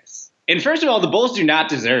hilarious. And first of all, the Bulls do not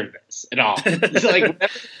deserve this at all. It's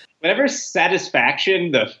like whatever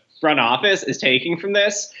satisfaction the front office is taking from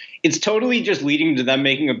this, it's totally just leading to them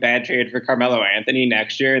making a bad trade for Carmelo Anthony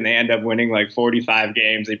next year, and they end up winning like 45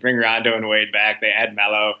 games. They bring Rondo and Wade back. They add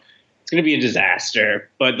Melo. It's going to be a disaster,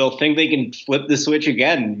 but they'll think they can flip the switch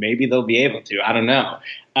again. Maybe they'll be able to. I don't know.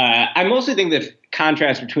 I mostly think the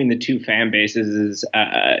contrast between the two fan bases is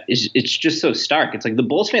it's just so stark. It's like the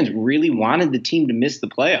Bulls fans really wanted the team to miss the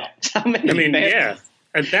playoffs. Yeah.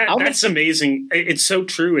 And that's amazing. It's so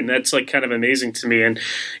true, and that's like kind of amazing to me. And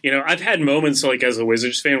I've had moments like as a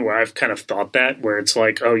Wizards fan where I've kind of thought that, where it's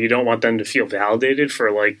like, oh, you don't want them to feel validated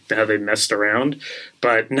for like how they messed around,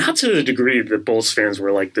 but not to the degree that Bulls fans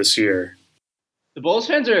were like this year. The Bulls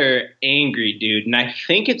fans are angry, dude, and I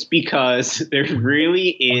think it's because there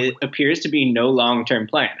really appears to be no long-term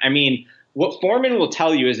plan. I mean, what Foreman will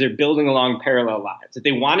tell you is they're building along parallel lines. That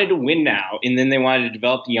they wanted to win now, and then they wanted to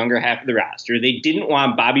develop the younger half of the roster. They didn't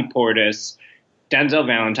want Bobby Portis, Denzel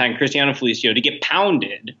Valentine, Cristiano Felicio to get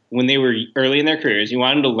pounded when they were early in their careers. He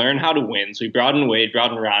wanted to learn how to win, so he brought in Wade,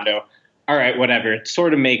 brought in Rondo. All right, whatever. It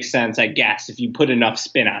sort of makes sense, I guess, if you put enough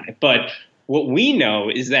spin on it. But what we know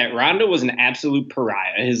is that Rondo was an absolute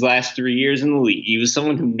pariah his last 3 years in the league. He was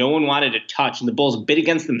someone who no one wanted to touch, and the Bulls bid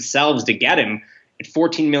against themselves to get him at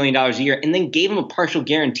 $14 million a year, and then gave him a partial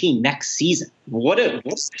guarantee next season. What a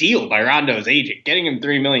steal by Rondo's agent, getting him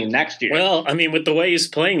 $3 million next year. Well, I mean, with the way he's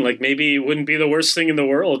playing, like maybe it wouldn't be the worst thing in the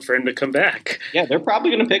world for him to come back. Yeah, they're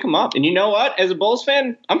probably going to pick him up. And you know what? As a Bulls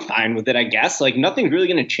fan, I'm fine with it, I guess. Like, nothing's really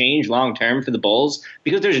going to change long term for the Bulls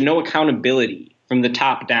because there's no accountability from the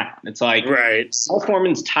top down. It's like, right. Saul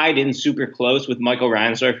Foreman's tied in super close with Michael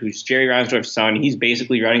Reinsdorf, who's Jerry Reinsdorf's son. He's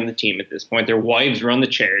basically running the team at this point. Their wives run the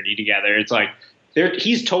charity together. It's like,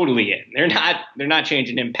 he's totally in. They're not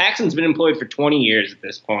changing him. Paxson's been employed for 20 years at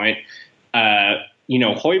this point.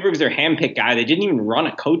 Hoiberg's their handpicked guy. They didn't even run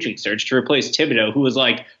a coaching search to replace Thibodeau, who was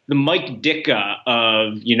like the Mike Ditka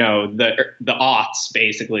of the aughts,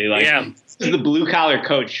 basically. Like, This is the blue collar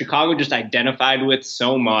coach Chicago just identified with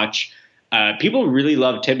so much. People really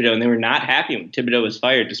loved Thibodeau, and they were not happy when Thibodeau was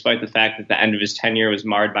fired, despite the fact that the end of his tenure was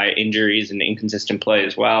marred by injuries and inconsistent play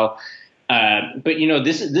as well. But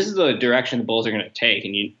this is the direction the Bulls are going to take,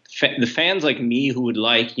 and the fans like me who would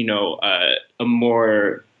like a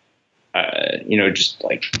more just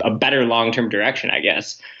like a better long term direction, I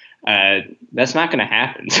guess. That's not going to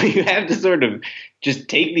happen. So you have to sort of just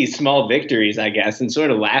take these small victories, I guess, and sort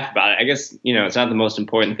of laugh about it. I guess it's not the most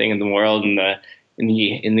important thing in the world in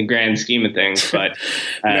the grand scheme of things, but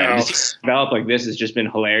develop like this has just been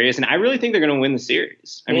hilarious, and I really think they're going to win the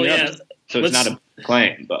series. I mean, so it's not a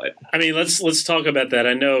claim, but I mean, let's talk about that.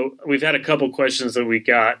 I know we've had a couple questions that we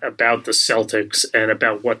got about the Celtics and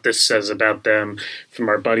about what this says about them from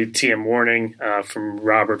our buddy TM Warning, from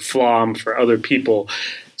Robert Flom, for other people.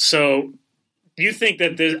 So, you think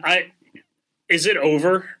that is it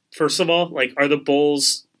over? First of all, like, are the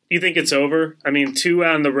Bulls? You think it's over? I mean, 2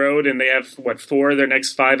 on the road, and they have 4 of their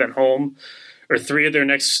next 5 at home, or 3 of their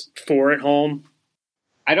next 4 at home.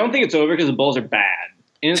 I don't think it's over because the Bulls are bad.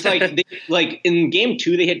 And it's like, in game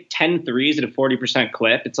 2, they hit 10 threes at a 40%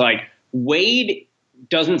 clip. It's like Wade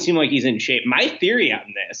doesn't seem like he's in shape. My theory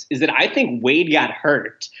on this is that I think Wade got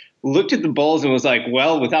hurt, looked at the Bulls and was like,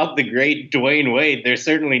 well, without the great Dwayne Wade, they're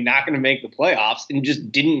certainly not going to make the playoffs, and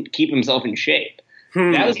just didn't keep himself in shape.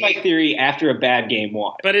 That was my theory after a bad game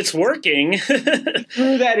 1. But it's working.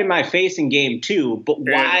 Threw that in my face in game 2. But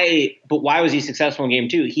why? But why was he successful in game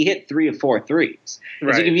 2? He hit 3 of 4 threes.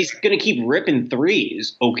 Right. Like, if he's going to keep ripping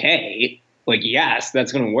threes, okay, like, yes,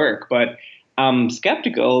 that's going to work. But I'm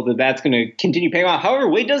skeptical that that's going to continue paying off. However,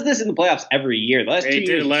 Wade does this in the playoffs every year. The last 2 years,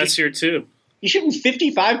 did last year too. He's shooting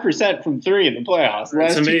 55% from 3 in the playoffs.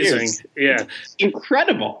 That's amazing. Yeah, it's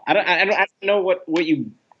incredible. I don't know what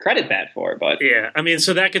you credit that for. But yeah, I mean,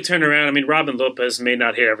 so that could turn around. I mean, Robin Lopez may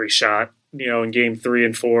not hit every shot, in game 3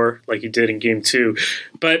 and 4 like he did in game 2.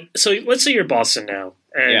 But so let's say you're Boston now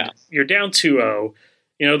and you're down 2-0.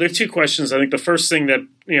 There are two questions. I think the first thing that,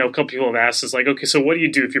 a couple people have asked is like, okay, so what do you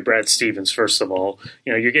do if you're Brad Stevens, first of all?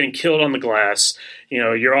 You're getting killed on the glass.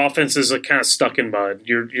 Your offense is kind of stuck in mud.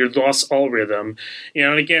 You're lost all rhythm.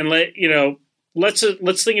 And again, let's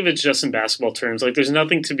think of it just in basketball terms. Like, there's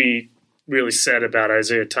nothing to be really said about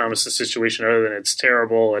Isaiah Thomas's situation other than it's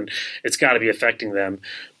terrible and it's got to be affecting them.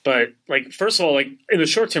 But, like, first of all, like, in the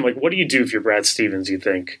short term, like, what do you do if you're Brad Stevens, you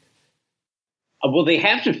think? Well, they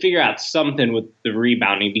have to figure out something with the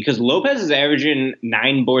rebounding because Lopez is averaging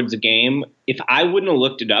 9 boards a game. If I wouldn't have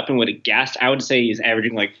looked it up and would have guessed, I would say he's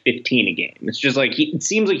averaging like 15 a game. It's just like it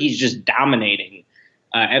seems like he's just dominating.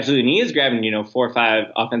 Absolutely. And he is grabbing, 4 or 5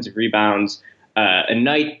 offensive rebounds a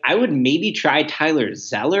night. I would maybe try Tyler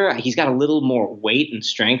Zeller. He's got a little more weight and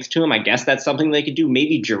strength to him. I guess that's something they could do.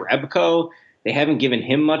 Maybe Jerebko. They haven't given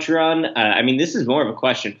him much run. I mean, this is more of a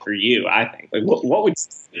question for you, I think. Like, what would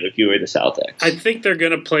you do if you were the Celtics? I think they're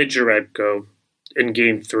going to play Jerebko in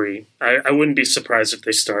Game 3. I wouldn't be surprised if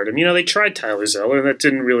they start him. They tried Tyler Zeller, and that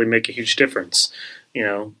didn't really make a huge difference.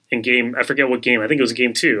 In game, I forget what game. I think it was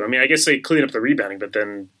Game 2. I mean, I guess they cleaned up the rebounding, but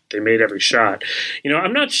then they made every shot.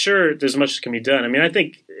 I'm not sure there's much that can be done. I mean, I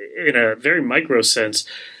think in a very micro sense,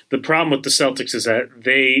 the problem with the Celtics is that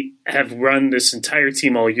they have run this entire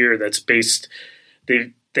team all year that's based –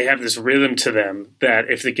 they have this rhythm to them that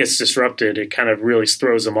if it gets disrupted, it kind of really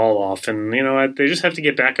throws them all off. And, they just have to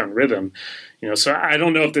get back on rhythm. So I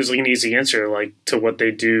don't know if there's like an easy answer like to what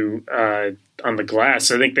they do on the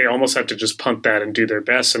glass. I think they almost have to just punt that and do their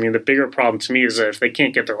best. I mean, the bigger problem to me is that if they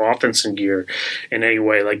can't get their offense in gear in any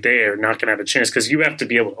way, like they are not going to have a chance because you have to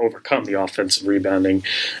be able to overcome the offensive rebounding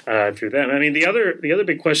through them. I mean, the other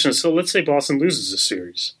big question is, so let's say Boston loses a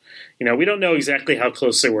series. We don't know exactly how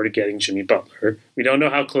close they were to getting Jimmy Butler. We don't know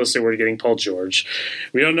how close they were to getting Paul George.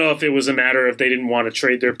 We don't know if it was a matter of they didn't want to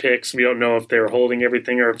trade their picks. We don't know if they were holding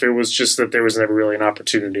everything or if it was just that there was never really an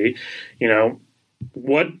opportunity.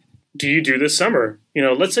 What do you do this summer?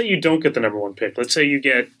 Let's say you don't get the number 1 pick. Let's say you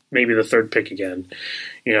get maybe the 3rd pick again.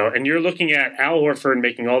 And you're looking at Al Horford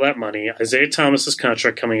making all that money, Isaiah Thomas's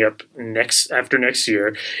contract coming up after next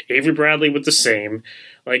year, Avery Bradley with the same.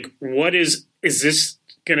 Like, is this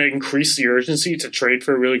going to increase the urgency to trade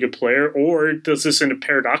for a really good player, or does this in a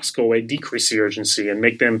paradoxical way decrease the urgency and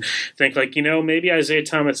make them think like, maybe Isaiah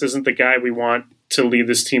Thomas isn't the guy we want to lead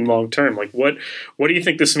this team long term? Like, what do you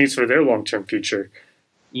think this means for their long term future?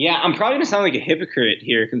 Yeah, I'm probably going to sound like a hypocrite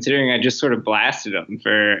here, considering I just sort of blasted them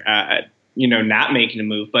for not making a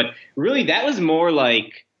move. But really, that was more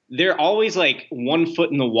like they're always like 1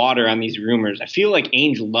 foot in the water on these rumors. I feel like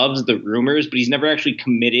Ainge loves the rumors, but he's never actually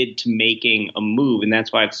committed to making a move, and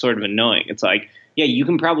that's why it's sort of annoying. It's like, yeah, you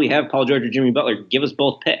can probably have Paul George or Jimmy Butler. Give us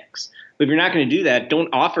both picks. But if you're not going to do that, don't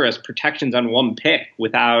offer us protections on 1 pick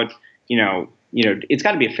without, it's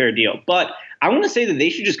got to be a fair deal. But I want to say that they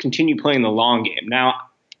should just continue playing the long game. Now,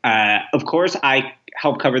 of course, I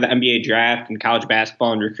help cover the NBA draft and college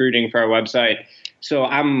basketball and recruiting for our website. So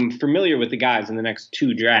I'm familiar with the guys in the next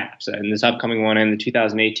 2 drafts, and this upcoming one and the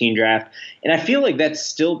 2018 draft. And I feel like that's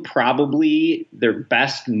still probably their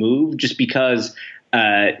best move just because,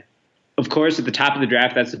 of course, at the top of the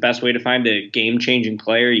draft, that's the best way to find a game-changing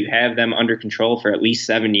player. You have them under control for at least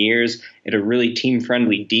 7 years at a really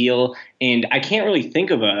team-friendly deal. And I can't really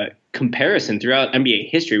think of a comparison throughout NBA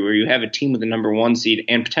history where you have a team with a number 1 seed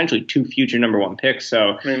and potentially 2 future number 1 picks.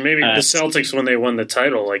 So I mean, maybe the Celtics when they won the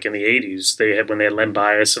title, like in the 80s, when they had Len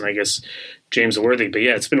Bias and I guess James Worthy. But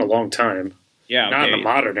yeah, it's been a long time. Yeah, not in the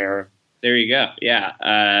modern era. There you go. Yeah,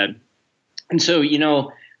 and so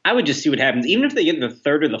I would just see what happens. Even if they get the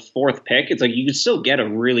 3rd or the 4th pick, it's like you could still get a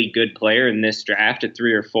really good player in this draft at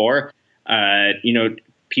 3 or 4.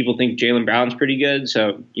 People think Jaylen Brown's pretty good,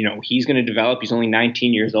 so he's going to develop. He's only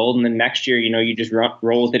 19 years old, and then next year, you just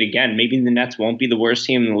roll with it again. Maybe the Nets won't be the worst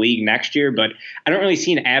team in the league next year, but I don't really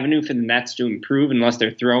see an avenue for the Nets to improve unless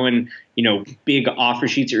they're throwing big offer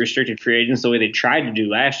sheets at restricted free agents the way they tried to do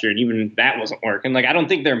last year, and even that wasn't working. Like, I don't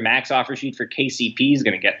think their max offer sheet for KCP is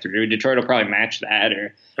going to get through. Detroit will probably match that,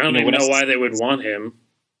 or I don't even know why they would want him.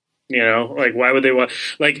 Like, why would they want?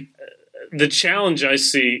 Like, the challenge I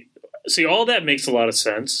see. See, all that makes a lot of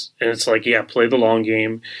sense. And it's like, yeah, play the long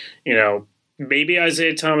game. Maybe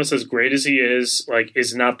Isaiah Thomas, as great as he is, like,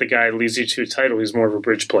 is not the guy that leads you to a title. He's more of a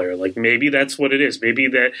bridge player. Like, maybe that's what it is. Maybe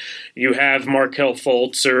that you have Markelle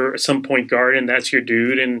Fultz or some point guard and that's your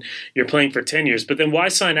dude and you're playing for 10 years. But then why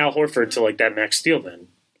sign Al Horford to, like, that max deal then?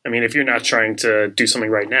 I mean, if you're not trying to do something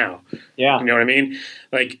right now. Yeah. You know what I mean?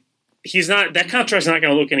 Like, that contract's not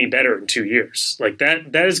going to look any better in 2 years. Like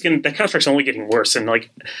that contract's only getting worse. And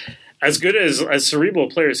like, as good as cerebral a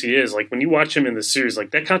player as he is, like when you watch him in the series, like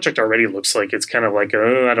that contract already looks like it's kind of like,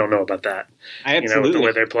 oh, I don't know about that. Absolutely. The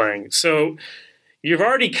way they're playing. So you've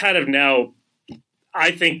already kind of now, I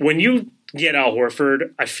think when you get Al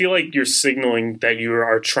Horford, I feel like you're signaling that you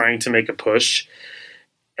are trying to make a push,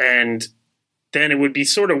 and then it would be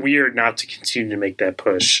sort of weird not to continue to make that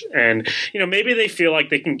push. And, maybe they feel like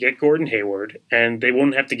they can get Gordon Hayward and they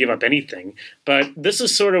won't have to give up anything. But this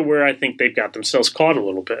is sort of where I think they've got themselves caught a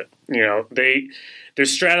little bit. They're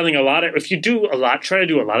straddling a lot of, if you try to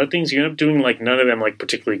do a lot of things, you end up doing like none of them like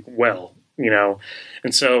particularly well,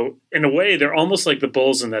 And so in a way, they're almost like the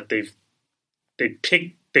Bulls in that they've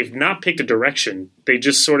not picked a direction. They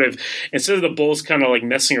just sort of, instead of the Bulls kind of like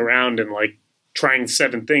messing around and like trying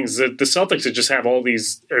 7 things, the Celtics just have all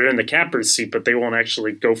these are in the capper's seat, but they won't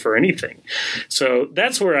actually go for anything. So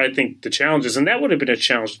that's where I think the challenge is. And that would have been a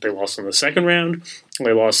challenge if they lost in the second round.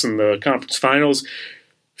 They lost in the conference finals.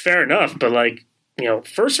 Fair enough. But like,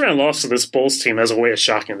 first round loss to this Bulls team has a way of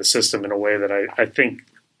shocking the system in a way that I think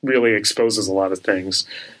really exposes a lot of things.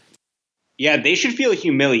 Yeah, they should feel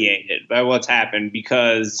humiliated by what's happened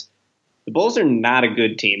because the Bulls are not a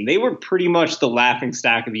good team. They were pretty much the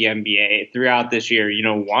laughingstock of the NBA throughout this year.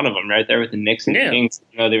 One of them right there with the Knicks and the Kings.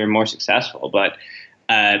 They were more successful, but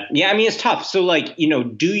it's tough. So, like,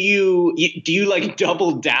 do you like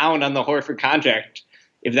double down on the Horford contract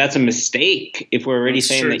if that's a mistake? If we're already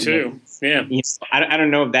saying that, too. I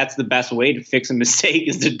don't know if that's the best way to fix a mistake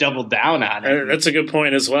is to double down on it. That's a good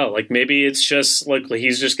point as well. Like maybe it's just like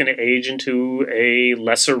he's just going to age into a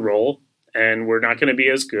lesser role. And we're not going to be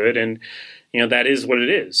as good, and that is what it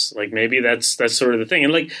is. Like maybe that's sort of the thing.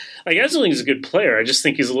 And like Esseling's a good player. I just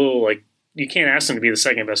think he's a little like you can't ask him to be the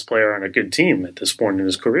second best player on a good team at this point in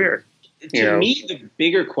his career. To me, the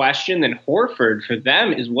bigger question than Horford for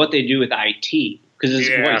them is what they do with IT because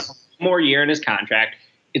it's one more year in his contract.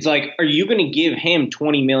 It's like, are you going to give him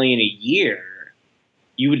 $20 million a year?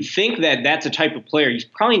 You would think that that's a type of player. He's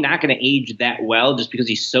probably not going to age that well just because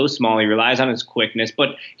he's so small. He relies on his quickness,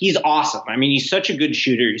 but he's awesome. I mean, he's such a good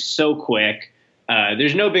shooter. He's so quick.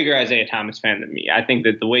 There's no bigger Isaiah Thomas fan than me. I think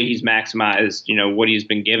that the way he's maximized, what he's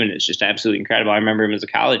been given is just absolutely incredible. I remember him as a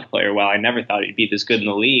college player. Well, I never thought he'd be this good in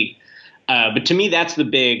the league. But to me, that's the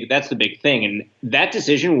big thing. And that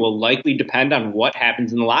decision will likely depend on what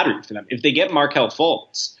happens in the lottery for them. If they get Markelle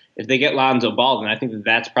Fultz, if they get Lonzo Ball, then I think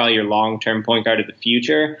that's probably your long-term point guard of the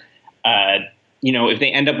future. If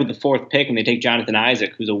they end up with the 4th pick and they take Jonathan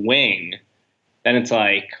Isaac, who's a wing, then it's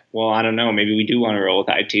like, well, I don't know. Maybe we do want to roll with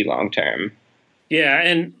IT long-term. Yeah,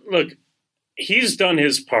 and look, he's done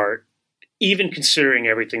his part, even considering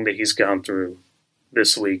everything that he's gone through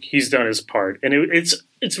this week. He's done his part, and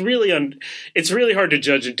it's really hard to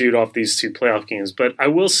judge a dude off these 2 playoff games. But I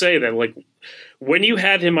will say that like when you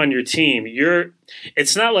have him on your team,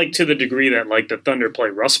 it's not like to the degree that like the Thunder play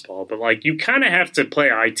Rust ball, but like you kind of have to play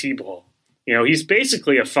IT ball. He's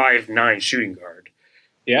basically a 5'9" shooting guard.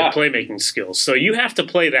 With playmaking skills. So you have to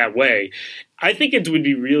play that way. I think it would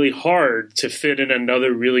be really hard to fit in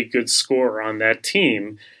another really good scorer on that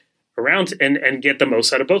team around and get the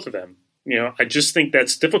most out of both of them. I just think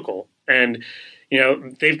that's difficult. And,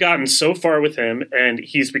 they've gotten so far with him and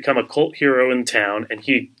he's become a cult hero in town and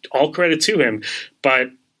all credit to him.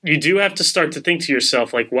 But you do have to start to think to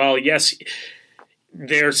yourself, like, well, yes,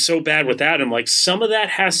 they're so bad without him. Like some of that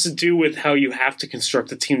has to do with how you have to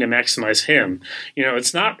construct a team to maximize him.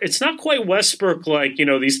 It's not quite Westbrook. Like,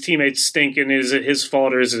 these teammates stink and is it his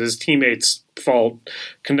fault or is it his teammates' fault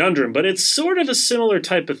conundrum, but it's sort of a similar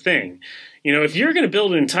type of thing. If you're going to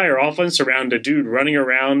build an entire offense around a dude running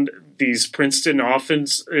around these Princeton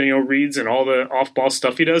offense, reads and all the off-ball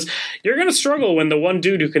stuff he does, you're going to struggle when the one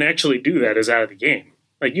dude who can actually do that is out of the game.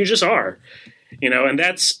 Like you just are, and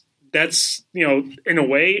that's in a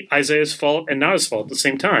way Isaiah's fault and not his fault at the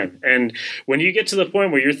same time. And when you get to the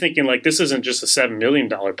point where you're thinking like this isn't just a $7 million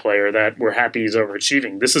player that we're happy he's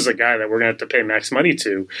overachieving. This is a guy that we're going to have to pay max money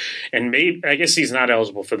to. And maybe I guess he's not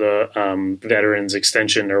eligible for the veterans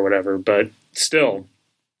extension or whatever, but still.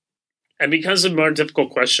 And becomes a more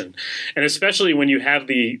difficult question. And especially when you have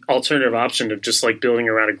the alternative option of just like building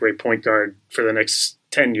around a great point guard for the next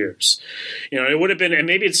 10 years. It would have been, and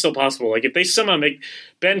maybe it's still possible, like if they somehow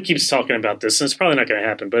Ben keeps talking about this, and it's probably not going to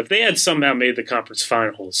happen, but if they had somehow made the conference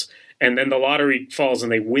finals, and then the lottery falls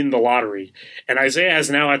and they win the lottery, and Isaiah has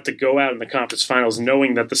now had to go out in the conference finals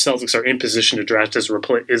knowing that the Celtics are in position to draft his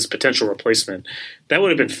potential replacement, that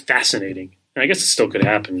would have been fascinating. And I guess it still could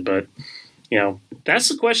happen, but, that's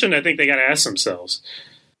the question I think they got to ask themselves.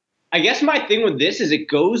 I guess my thing with this is it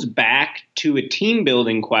goes back to a team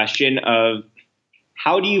building question of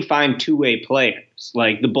how do you find two-way players?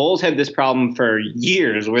 Like the Bulls had this problem for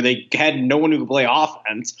years where they had no one who could play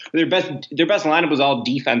offense. Their best lineup was all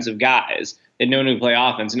defensive guys. They had no one who could play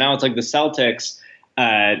offense. And now it's like the Celtics.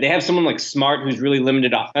 They have someone like Smart who's really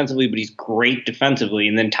limited offensively, but he's great defensively.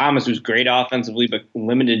 And then Thomas, who's great offensively, but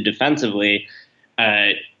limited defensively.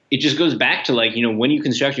 It just goes back to like, when you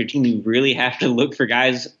construct your team, you really have to look for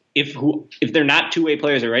guys. If they're not two-way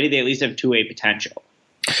players already, they at least have two-way potential.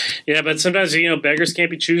 Yeah, but sometimes, beggars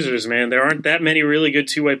can't be choosers, man. There aren't that many really good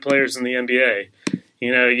two-way players in the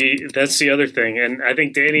NBA. That's the other thing. And I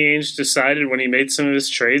think Danny Ainge decided when he made some of his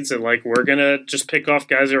trades that, like, we're going to just pick off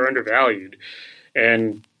guys that are undervalued.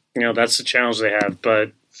 And, that's the challenge they have.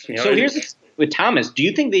 But, So here's with Thomas. Do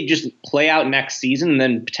you think they just play out next season and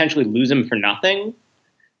then potentially lose him for nothing?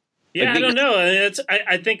 Yeah, I don't know.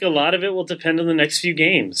 I think a lot of it will depend on the next few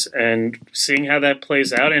games and seeing how that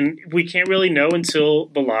plays out. And we can't really know until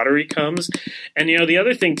the lottery comes. And, the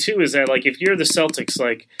other thing, too, is that, like, if you're the Celtics,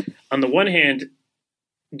 like, on the one hand,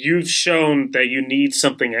 you've shown that you need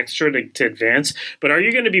something extra to advance. But are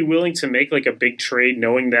you going to be willing to make, like, a big trade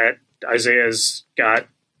knowing that Isaiah's got,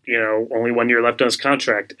 only 1 year left on his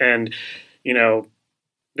contract? And,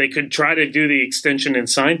 they could try to do the extension and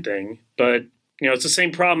sign thing, but it's the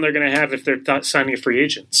same problem they're going to have if they're signing a free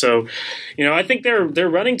agent. So, I think they're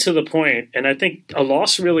running to the point, and I think a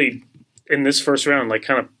loss really in this first round, like,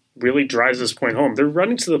 kind of really drives this point home. They're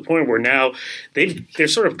running to the point where now they're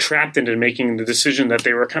sort of trapped into making the decision that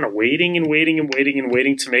they were kind of waiting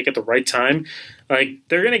to make at the right time. Like,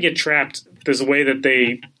 they're going to get trapped the way that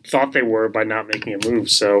they thought they were by not making a move.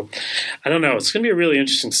 So, I don't know. It's going to be a really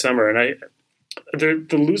interesting summer, and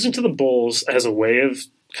they're losing to the Bulls as a way of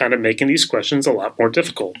kind of making these questions a lot more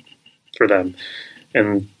difficult for them.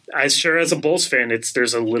 And as a Bulls fan,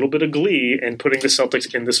 there's a little bit of glee in putting the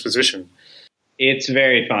Celtics in this position. It's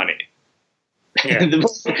very funny. Yeah.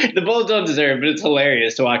 the Bulls don't deserve it, but it's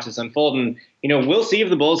hilarious to watch this unfold. And, we'll see if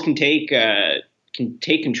the Bulls can take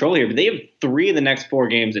control here, but they have 3 of the next 4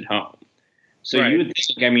 games at home. So right. You would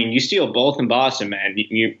think, you steal both in Boston, man.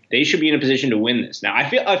 They should be in a position to win this. Now,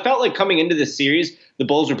 I felt like coming into this series, the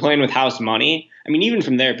Bulls were playing with house money. Even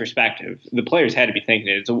from their perspective, the players had to be thinking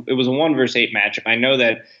it. It was a 1 versus 8 matchup. I know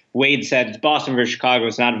that Wade said it's Boston versus Chicago.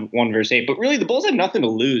 It's not 1 versus 8. But really, the Bulls had nothing to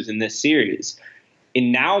lose in this series.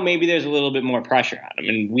 And now maybe there's a little bit more pressure on them.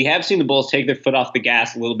 And we have seen the Bulls take their foot off the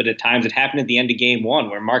gas a little bit at times. It happened at the end of Game 1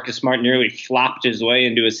 where Marcus Smart nearly flopped his way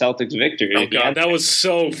into a Celtics victory. Oh, God, that was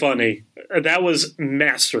so funny. That was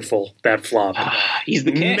masterful, that flop. He's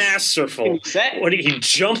the king. Masterful. He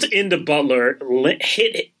jumped into Butler,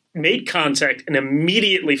 made contact, and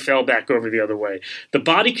immediately fell back over the other way. The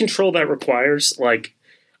body control that requires, like,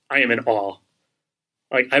 I am in awe.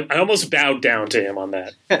 Like, I almost bowed down to him on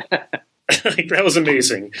that. Like, that was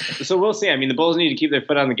amazing. So we'll see. The Bulls need to keep their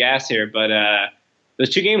foot on the gas here, but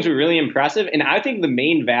those 2 games were really impressive. And I think the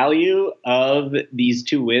main value of these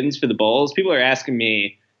 2 wins for the Bulls, people are asking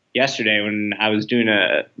me yesterday when I was doing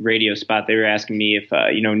a radio spot, they were asking me if,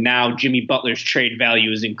 now Jimmy Butler's trade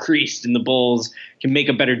value is increased and the Bulls can make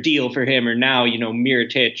a better deal for him, or now,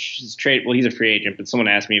 Mirotich's trade, well, he's a free agent, but someone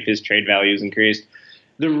asked me if his trade value is increased.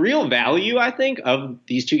 The real value, I think, of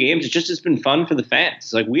these 2 games is just it's been fun for the fans.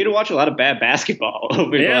 It's like we had to watch a lot of bad basketball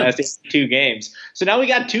over the last 2 games. So now we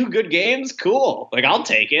got 2 good games. Cool. Like, I'll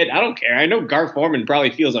take it. I don't care. I know Gar Forman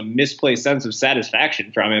probably feels a misplaced sense of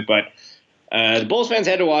satisfaction from it, but the Bulls fans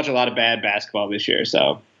had to watch a lot of bad basketball this year.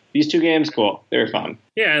 So these 2 games, cool. They were fun.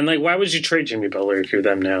 Yeah, and, like, why would you trade Jimmy Butler if you're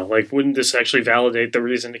them now? Like, wouldn't this actually validate the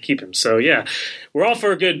reason to keep him? So, yeah, we're all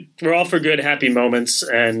for good, happy moments,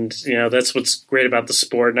 and, that's what's great about the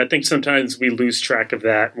sport. And I think sometimes we lose track of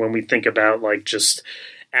that when we think about, like, just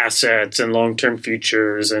assets and long-term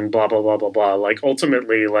futures and blah, blah, blah, blah, blah. Like,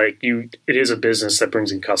 ultimately, like, it is a business that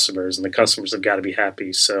brings in customers, and the customers have got to be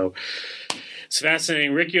happy. So it's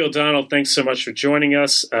fascinating. Ricky O'Donnell, thanks so much for joining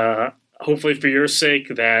us. Hopefully for your sake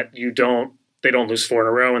that they don't lose 4 in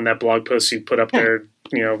a row, and that blog post you put up there,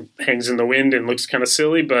 hangs in the wind and looks kind of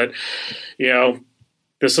silly, but,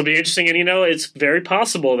 this will be interesting. And, it's very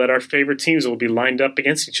possible that our favorite teams will be lined up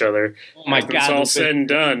against each other. Oh my God. It's all said and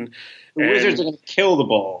done. The Wizards are going to kill the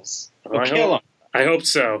Bulls. Kill them. I hope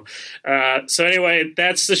so. So anyway,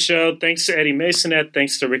 that's the show. Thanks to Eddie Masonette.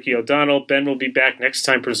 Thanks to Ricky O'Donnell. Ben will be back next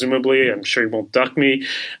time, presumably. I'm sure he won't duck me.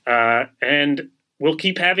 And we'll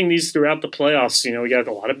keep having these throughout the playoffs. We got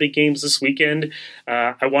a lot of big games this weekend.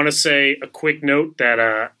 I want to say a quick note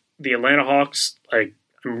that the Atlanta Hawks, like,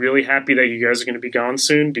 I'm really happy that you guys are going to be gone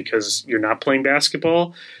soon because you're not playing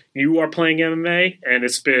basketball. You are playing MMA, and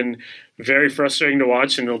it's been very frustrating to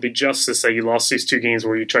watch, and it'll be justice that you lost these 2 games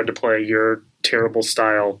where you tried to play your terrible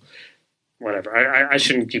style. Whatever. I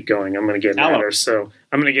shouldn't keep going. I'm going to get madder. So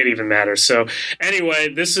I'm going to get even madder. So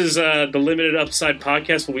anyway, this is the Limited Upside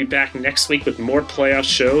podcast. We'll be back next week with more playoff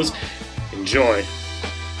shows. Enjoy.